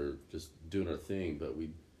working together, just doing our thing. But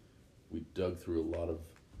we dug through a lot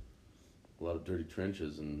of dirty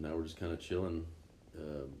trenches, and now we're just kind of chilling,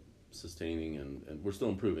 sustaining, and we're still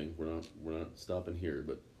improving. We're not stopping here,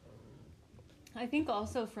 but I think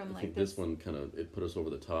also from I think this one kind of it put us over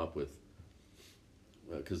the top with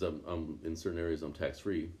because I'm in certain areas I'm tax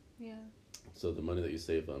free. Yeah. So the money that you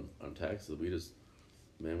save on taxes, we just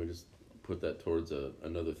put that towards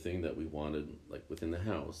another thing that we wanted, like within the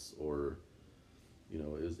house, or you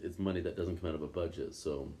know, it's money that doesn't come out of a budget.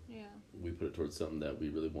 So we put it towards something that we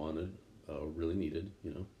really wanted, really needed.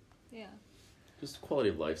 You know. Yeah. Just quality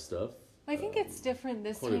of life stuff. I think it's different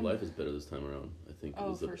this quality time. Quality of life is better this time around. I think it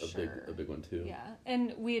was a big one too. Yeah,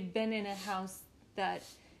 and we had been in a house that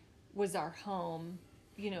was our home,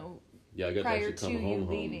 you know. Yeah, I got prior to actually come to home. You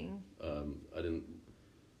leaving. I didn't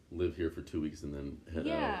live here for 2 weeks and then head out.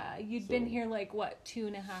 Yeah, you'd been here like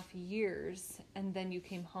 2.5 years, and then you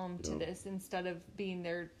came home to this instead of being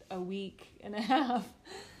there a week and a half.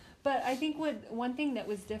 But I think one thing that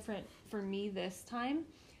was different for me this time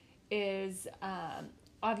is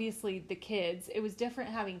obviously the kids. It was different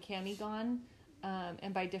having Cammie gone,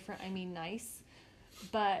 and by different I mean nice.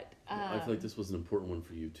 But I feel like this was an important one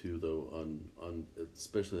for you too, though, on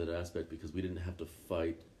especially that aspect, because we didn't have to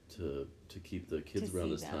fight to keep the kids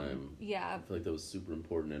around this time. Yeah, I feel like that was super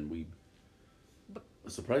important, and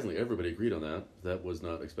surprisingly everybody agreed on that. That was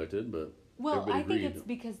not expected, but I think it's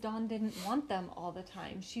because Dawn didn't want them all the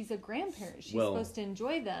time. She's a grandparent. She's supposed to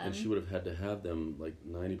enjoy them. And she would have had to have them like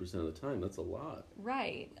 90% of the time. That's a lot.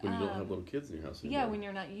 Right. When you don't have little kids in your house anymore. Yeah, when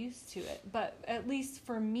you're not used to it. But at least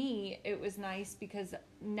for me, it was nice because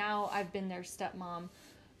now I've been their stepmom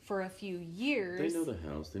for a few years. They know the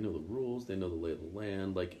house. They know the rules. They know the lay of the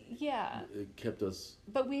land. Like, it kept us...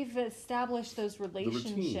 But we've established those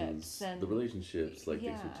relationships. The relationships, like the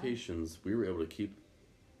expectations. We were able to keep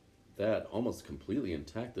that almost completely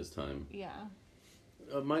intact this time. Yeah.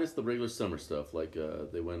 Minus the regular summer stuff, like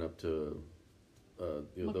they went up to,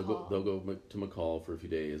 they'll go to McCall for a few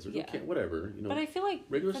days, or whatever. You know. But I feel like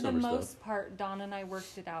regular for the most part, Dawn and I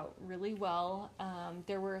worked it out really well.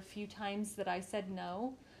 There were a few times that I said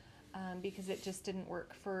no, because it just didn't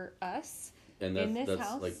work for us. And in this that's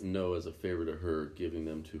house. Like no as a favor to her, giving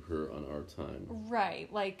them to her on our time.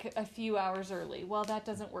 Right, like a few hours early. Well, that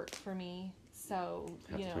doesn't work for me. So,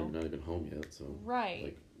 half the time you're not even home yet, so right.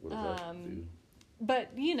 Like, what does that do?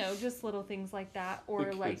 But just little things like that,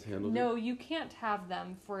 or like, no, you can't have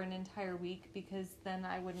them for an entire week because then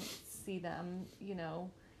I wouldn't see them.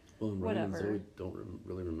 Well, and whatever. Ryan and Zoe don't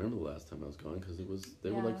really remember the last time I was gone because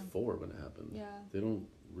they were like 4 when it happened. Yeah, they don't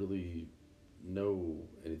really know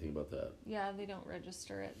anything about that. Yeah, they don't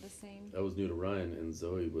register it the same. I was new to Ryan, and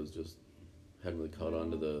Zoe was just hadn't really caught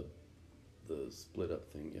on to the split up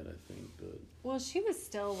thing yet, I think. But well, she was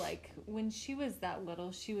still like, when she was that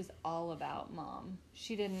little, she was all about mom.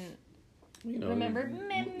 She didn't remember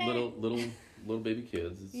little baby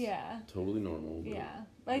kids. It's totally normal. Yeah,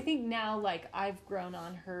 but I think now, like, I've grown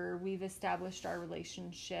on her. We've established our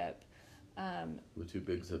relationship. The two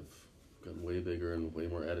bigs have gotten way bigger and way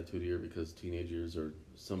more attitude-ier because teenage years are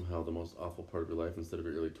somehow the most awful part of your life instead of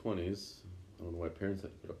your early 20s. I don't know why parents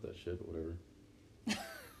have to put up with that shit, but whatever.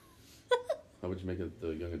 How would you make it the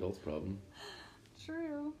young adults problem?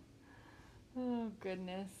 True. Oh,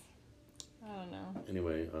 goodness. I don't know.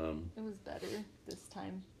 Anyway, it was better this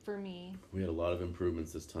time for me. We had a lot of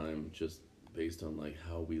improvements this time, just based on like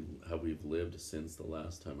how we've lived since the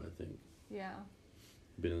last time, I think. Yeah.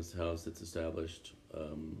 Been in this house, it's established.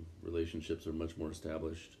 Relationships are much more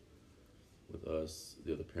established with us,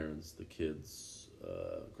 the other parents, the kids,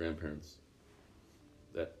 grandparents.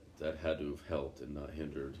 That had to have helped and not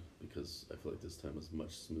hindered, because I feel like this time was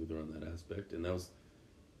much smoother on that aspect. And that was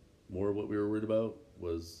more what we were worried about,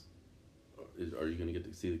 was are you going to get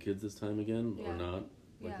to see the kids this time again or not?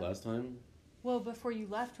 Like last time? Well, before you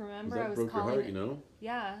left, remember that I was broke calling. Your heart, you know?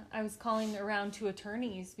 Yeah, I was calling around to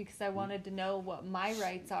attorneys because I wanted to know what my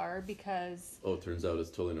rights are because. Oh, it turns out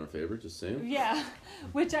it's totally in our favor. Just saying. Yeah,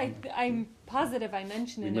 which I'm positive I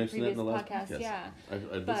mentioned in a previous podcast. Yeah, I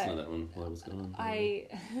listened to that one while I was gone.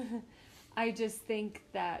 I just think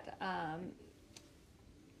that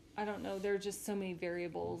I don't know. There are just so many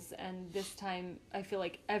variables, and this time I feel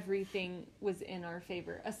like everything was in our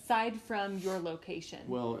favor, aside from your location.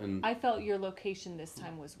 Well, and I felt your location this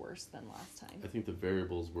time was worse than last time. I think the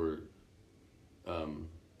variables were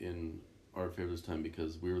in our favor this time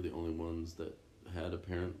because we were the only ones that had a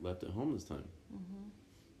parent left at home this time. Mm-hmm.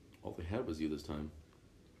 All they had was you this time,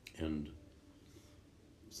 and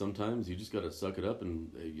sometimes you just gotta suck it up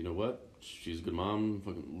and you know what? She's a good mom.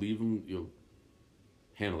 Fucking leave them. You'll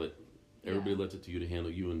handle it. Everybody left it to you to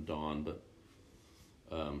handle, you and Dawn, but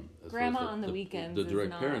as Grandma far as on the weekends. The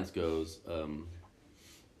direct parents goes.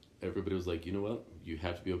 Everybody was like, you know what? You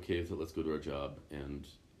have to be okay with it. Let's go to our job. And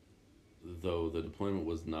though the deployment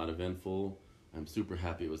was not eventful, I'm super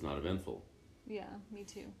happy it was not eventful. Yeah, me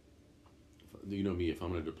too. You know me, if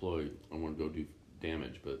I'm going to deploy, I want to go do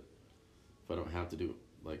damage, but if I don't have to do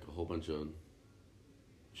like a whole bunch of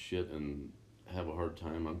shit and have a hard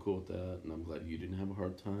time, I'm cool with that, and I'm glad you didn't have a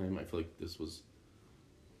hard time. I feel like this was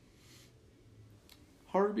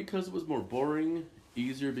hard because it was more boring,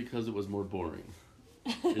 easier because it was more boring.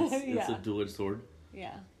 It's a dual-edged sword.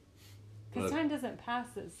 Yeah. Because time doesn't pass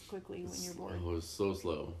as quickly when you're bored. Oh, it was so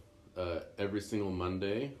slow. Every single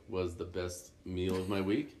Monday was the best meal of my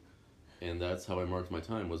week, and that's how I marked my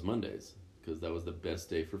time, was Mondays, because that was the best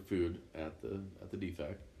day for food at the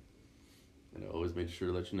DFAC. And I always made sure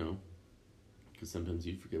to let you know, because sometimes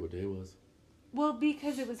you'd forget what day it was. Well,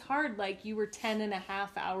 because it was hard, like you were 10 and a half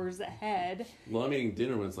hours ahead. Well, I'm eating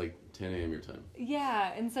dinner when it's like 10 a.m. your time.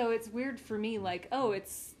 Yeah, and so it's weird for me, like, I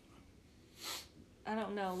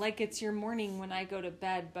don't know, like it's your morning when I go to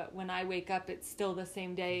bed, but when I wake up, it's still the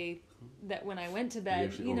same day that when I went to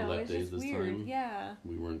bed. You know, it's just weird. Time. Yeah.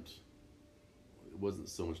 It wasn't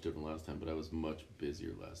so much different last time, but I was much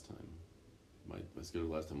busier last time. My schedule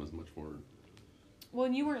last time was much more. Well,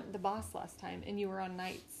 and you weren't the boss last time, and you were on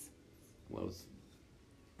nights. Well,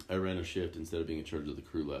 I ran a shift instead of being in charge of the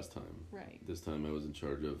crew last time. Right. This time I was in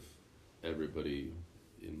charge of everybody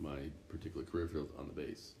in my particular career field on the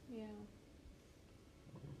base. Yeah.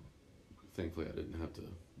 Thankfully, I didn't have to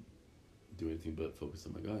do anything but focus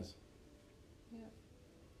on my guys.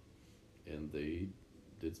 Yeah. And they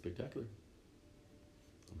did spectacular.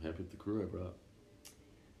 I'm happy with the crew I brought.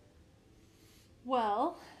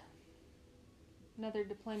 Well, another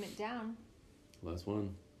deployment down. Last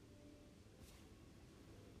one.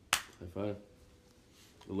 High five.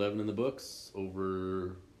 11 in the books,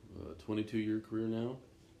 over a 22-year career now.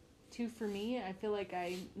 2 for me. I feel like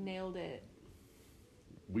I nailed it.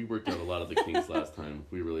 We worked out a lot of the kinks last time.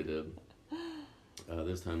 We really did.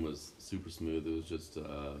 This time was super smooth. It was just,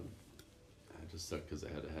 I just sucked because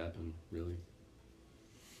it had to happen, really.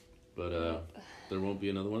 But there won't be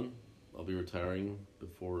another one. I'll be retiring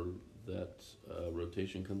before that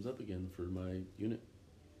rotation comes up again for my unit.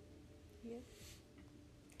 Yep.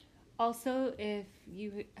 Also, if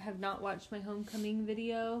you have not watched my homecoming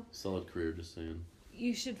video, solid career, just saying.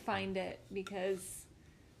 You should find it because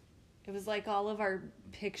it was like all of our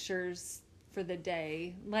pictures for the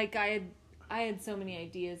day. Like I had so many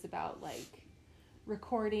ideas about like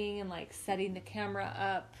recording and like setting the camera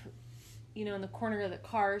up, you know, in the corner of the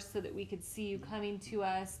car so that we could see you coming to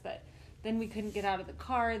us, but then we couldn't get out of the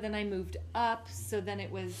car. Then I moved up, so then it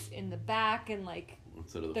was in the back, and like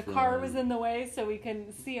the car was in the way, so we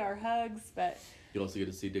couldn't see our hugs. But you also get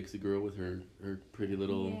to see Dixie Girl with her pretty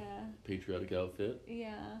little patriotic outfit.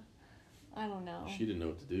 Yeah, I don't know. She didn't know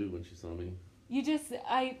what to do when she saw me.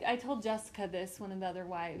 I told Jessica this, one of the other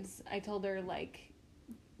wives. I told her, like,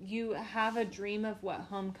 you have a dream of what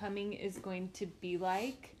homecoming is going to be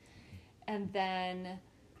like, and then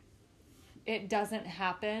it doesn't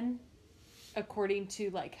happen according to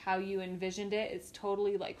like how you envisioned it. It's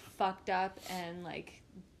totally like fucked up, and like,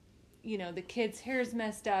 you know, the kid's hair's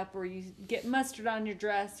messed up, or you get mustard on your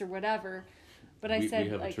dress or whatever. But we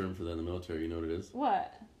have like, a term for that in the military. You know what it is?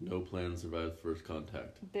 What? No plan survives first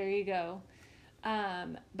contact. There you go.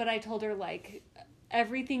 But I told her, like,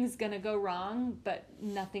 everything's gonna go wrong, but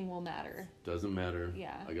nothing will matter. Doesn't matter.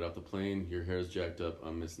 Yeah. I get off the plane, your hair's jacked up,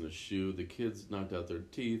 I'm missing a shoe, the kids knocked out their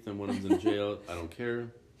teeth, and one of them's in jail. I don't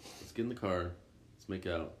care. Let's get in the car. Let's make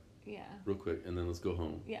out. Yeah. real quick, and then let's go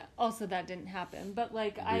home. Yeah. Also, that didn't happen. But,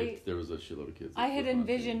 like, There was a shitload of kids. I had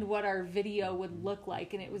envisioned what our video would look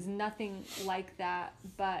like, and it was nothing like that.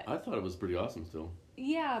 But I thought it was pretty awesome still.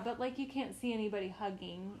 yeah, but, like, you can't see anybody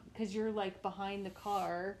hugging because you're, like, behind the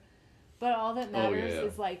car. But all that matters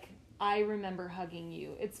is, like, I remember hugging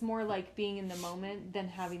you. It's more like being in the moment than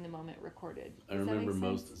having the moment recorded. I remember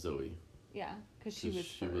most Zoe. Yeah, because she was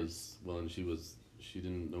first. She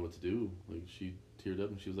didn't know what to do. Like, she teared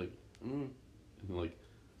up and she was like, and like,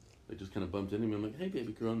 they just kind of bumped into me. I'm like, hey,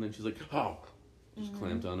 baby girl. And then she's like, oh, just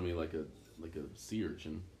clamped onto me like a sea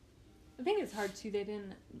urchin. I think it's hard too. They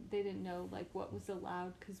didn't know like what was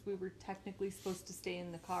allowed because we were technically supposed to stay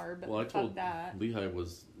in the car. But I told that. Lehigh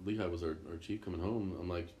was our chief coming home. I'm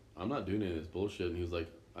like, I'm not doing any of this bullshit. And he was like,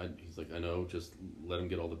 I know, just let him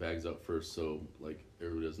get all the bags out first, so like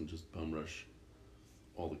everybody doesn't just bum rush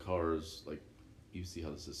all the cars. Like, you see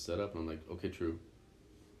how this is set up, and I'm like, okay, true,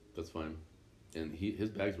 that's fine. And his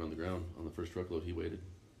bags were on the ground on the first truckload. He waited.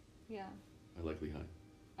 Yeah. I like Lehigh.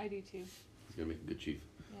 I do too. He's gonna make a good chief.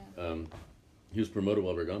 Yeah. He was promoted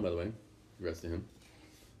while we were gone, by the way. Congrats to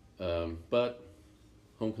him. But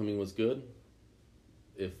homecoming was good.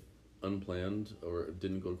 If unplanned or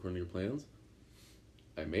didn't go according to your plans,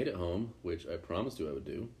 I made it home, which I promised you I would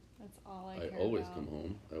do. That's all I care always about. come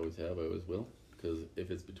home. I always have. I always will. Because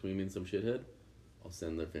if it's between me and some shithead, I'll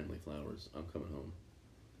send their family flowers. I'm coming home.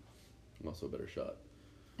 I'm also a better shot.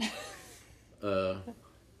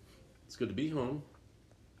 It's good to be home.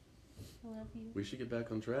 I love you. We should get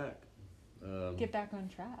back on track. Get back on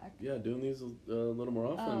track. Yeah, doing these a little more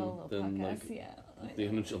often than podcasts, like the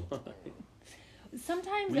end of July.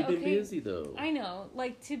 Sometimes we've been busy though. I know.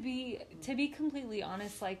 Like, to be completely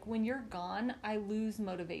honest, like when you're gone, I lose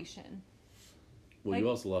motivation. Well, like, you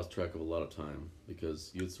also lost track of a lot of time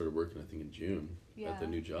because you had started working, I think, in June at the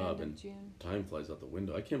new job, and June. Time flies out the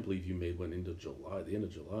window. I can't believe you made one into July, the end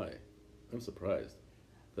of July. I'm surprised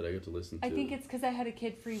that I get to listen to. I think it's because I had a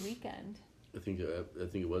kid-free weekend. I think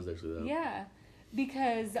it was actually that. Yeah,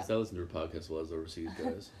 because I listened to her podcast while I was overseas,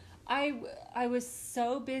 guys. I was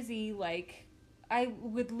so busy, like I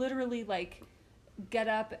would literally like get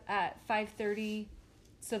up at 5:30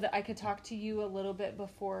 so that I could talk to you a little bit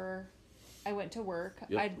before I went to work.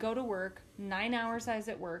 Yep. I'd go to work, 9 hours I was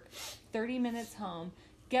at work, 30 minutes home,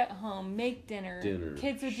 get home, make dinner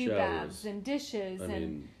kids would do showers, baths and dishes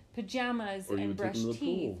and pajamas and brush teeth.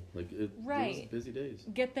 Pool. Like it was busy days.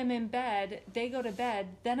 Get them in bed, they go to bed,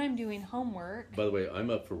 then I'm doing homework. By the way, I'm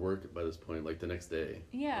up for work by this point, like the next day.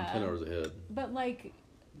 Yeah. I'm 10 hours ahead. But like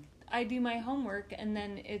I do my homework and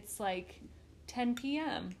then it's like 10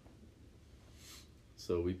 p.m.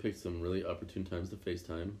 So we picked some really opportune times to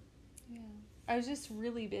FaceTime. Yeah. I was just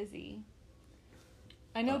really busy.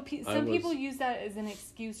 I know some people use that as an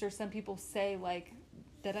excuse, or some people say like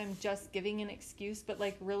that I'm just giving an excuse, but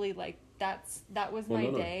like really like that was my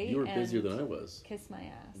day. You were busier than I was. Kiss my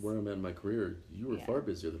ass. Where I'm at in my career, you were far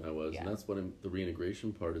busier than I was, and that's what the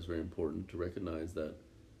reintegration part is very important to recognize, that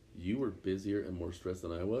you were busier and more stressed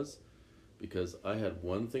than I was, because I had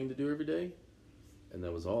one thing to do every day, and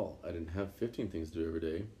that was all. I didn't have 15 things to do every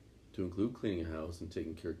day, to include cleaning a house and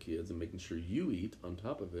taking care of kids and making sure you eat on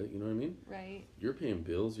top of it. You know what I mean? Right. You're paying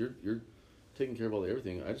bills. You're taking care of all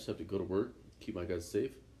everything. I just have to go to work, keep my guys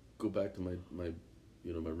safe, go back to my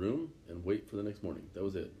room, and wait for the next morning. That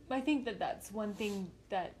was it. I think that's one thing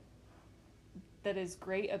that is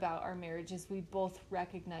great about our marriage, is we both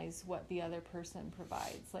recognize what the other person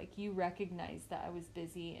provides. Like, you recognized that I was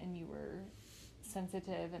busy and you were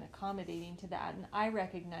sensitive and accommodating to that, and I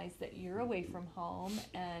recognize that you're away from home,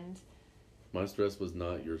 and my stress was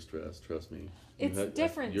not your stress, trust me. It's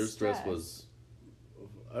different. Your stress was,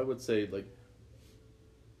 I would say, like,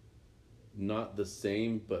 not the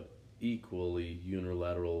same but equally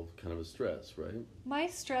unilateral kind of a stress, right? My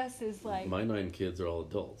stress is like, my 9 kids are all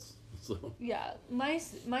adults, so yeah, my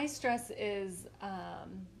stress is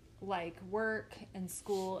like work and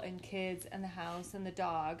school and kids and the house and the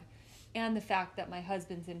dog, and the fact that my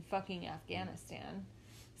husband's in fucking Afghanistan.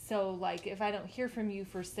 So, like, if I don't hear from you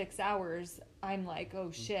for 6 hours, I'm like,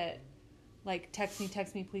 oh shit. Like, text me,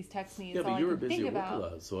 please text me. Yeah, but you were busy at work a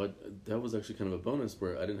lot. So that was actually kind of a bonus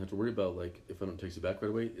where I didn't have to worry about, like, if I don't text you back right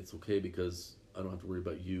away, it's okay because I don't have to worry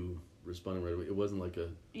about you responding right away. It wasn't like a...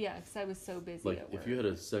 Yeah, because I was so busy like, at work. if you had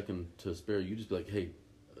a second to spare, you'd just be like, hey,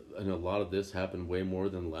 I know a lot of this happened way more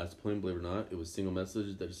than the last plane, believe it or not. It was single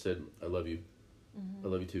messages that just said, I love you. Mm-hmm. I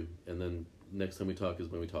love you too. And then next time we talk is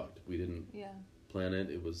when we talked. We didn't plan it.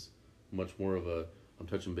 It was much more of a, I'm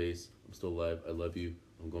touching base, I'm still alive, I love you,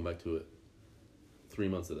 I'm going back to it. 3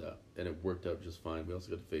 months of that, and it worked out just fine. We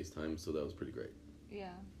also got to FaceTime, so that was pretty great.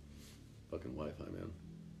 Yeah. Fucking Wi-Fi, man.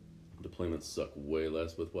 deployments suck way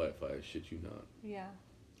less with Wi-Fi. I shit you not. Yeah.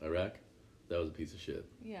 Iraq, that was a piece of shit.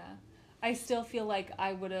 Yeah. I still feel like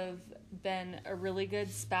I would have been a really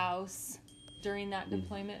good spouse during that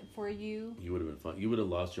deployment for you. You would have been fine. You would have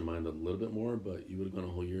lost your mind a little bit more, but you would have gone a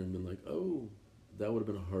whole year and been like, oh, that would have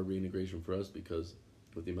been a hard reintegration for us because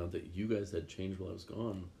with the amount that you guys had changed while I was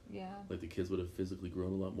gone. Yeah. Like the kids would have physically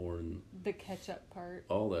grown a lot more and the catch up part.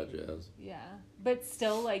 all that jazz. Yeah. But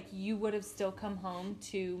still, like, you would have still come home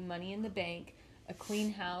to money in the bank, a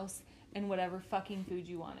clean house, and whatever fucking food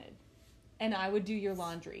you wanted. And I would do your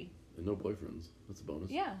laundry. And no boyfriends. That's a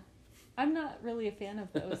bonus. Yeah. I'm not really a fan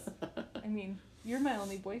of those. I mean, you're my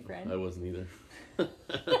only boyfriend. I wasn't either.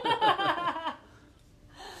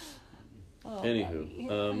 Oh,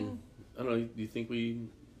 Anywho, I don't know. You think we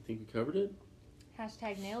covered it?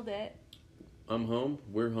 Hashtag nailed it. I'm home.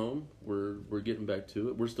 We're home. We're getting back to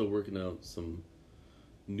it. We're still working out some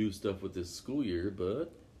new stuff with this school year,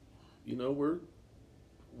 but you know we're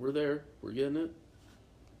there. We're getting it.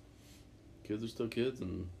 Kids are still kids,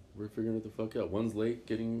 and we're figuring it the fuck out. One's late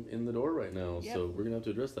getting in the door right now, so we're gonna have to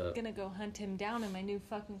address that. Gonna go hunt him down in my new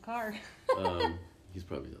fucking car. He's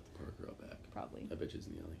probably at the park or out back. Probably. I bet he's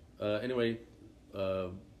in the alley. Anyway,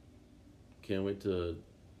 can't wait to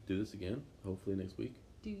do this again. Hopefully next week.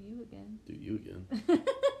 Do you again? Do you again?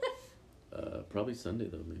 Probably Sunday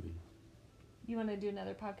though, maybe. You want to do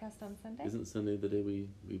another podcast on Sunday? Isn't Sunday the day we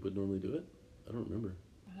would normally do it? I don't remember.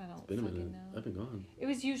 I don't It's been a minute. know. I've been gone. It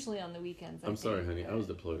was usually on the weekends. I'm sorry, honey. I was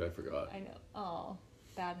deployed. I forgot. I know. Oh,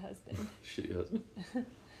 bad husband. Shitty husband.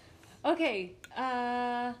 Okay.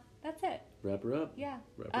 That's it. Wrap her up. Yeah.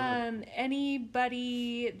 Wrap her up.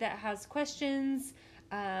 Anybody that has questions,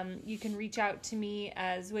 you can reach out to me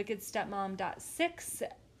as wickedstepmom.6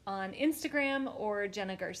 on Instagram or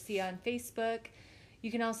Jenna Garcia on Facebook. You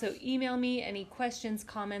can also email me any questions,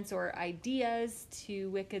 comments, or ideas to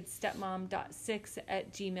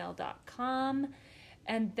wickedstepmom.6@gmail.com.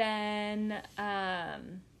 And then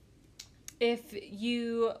if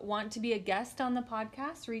you want to be a guest on the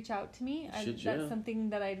podcast, reach out to me. That's something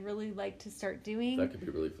that I'd really like to start doing. That could be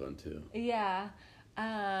really fun too. Yeah.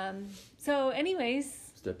 So anyways.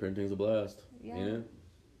 Step parenting's a blast. Yeah. Ain't it?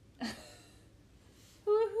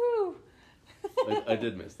 Woohoo. I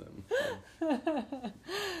did miss them.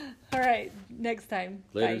 All right. Next time.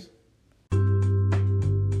 Laters. Bye.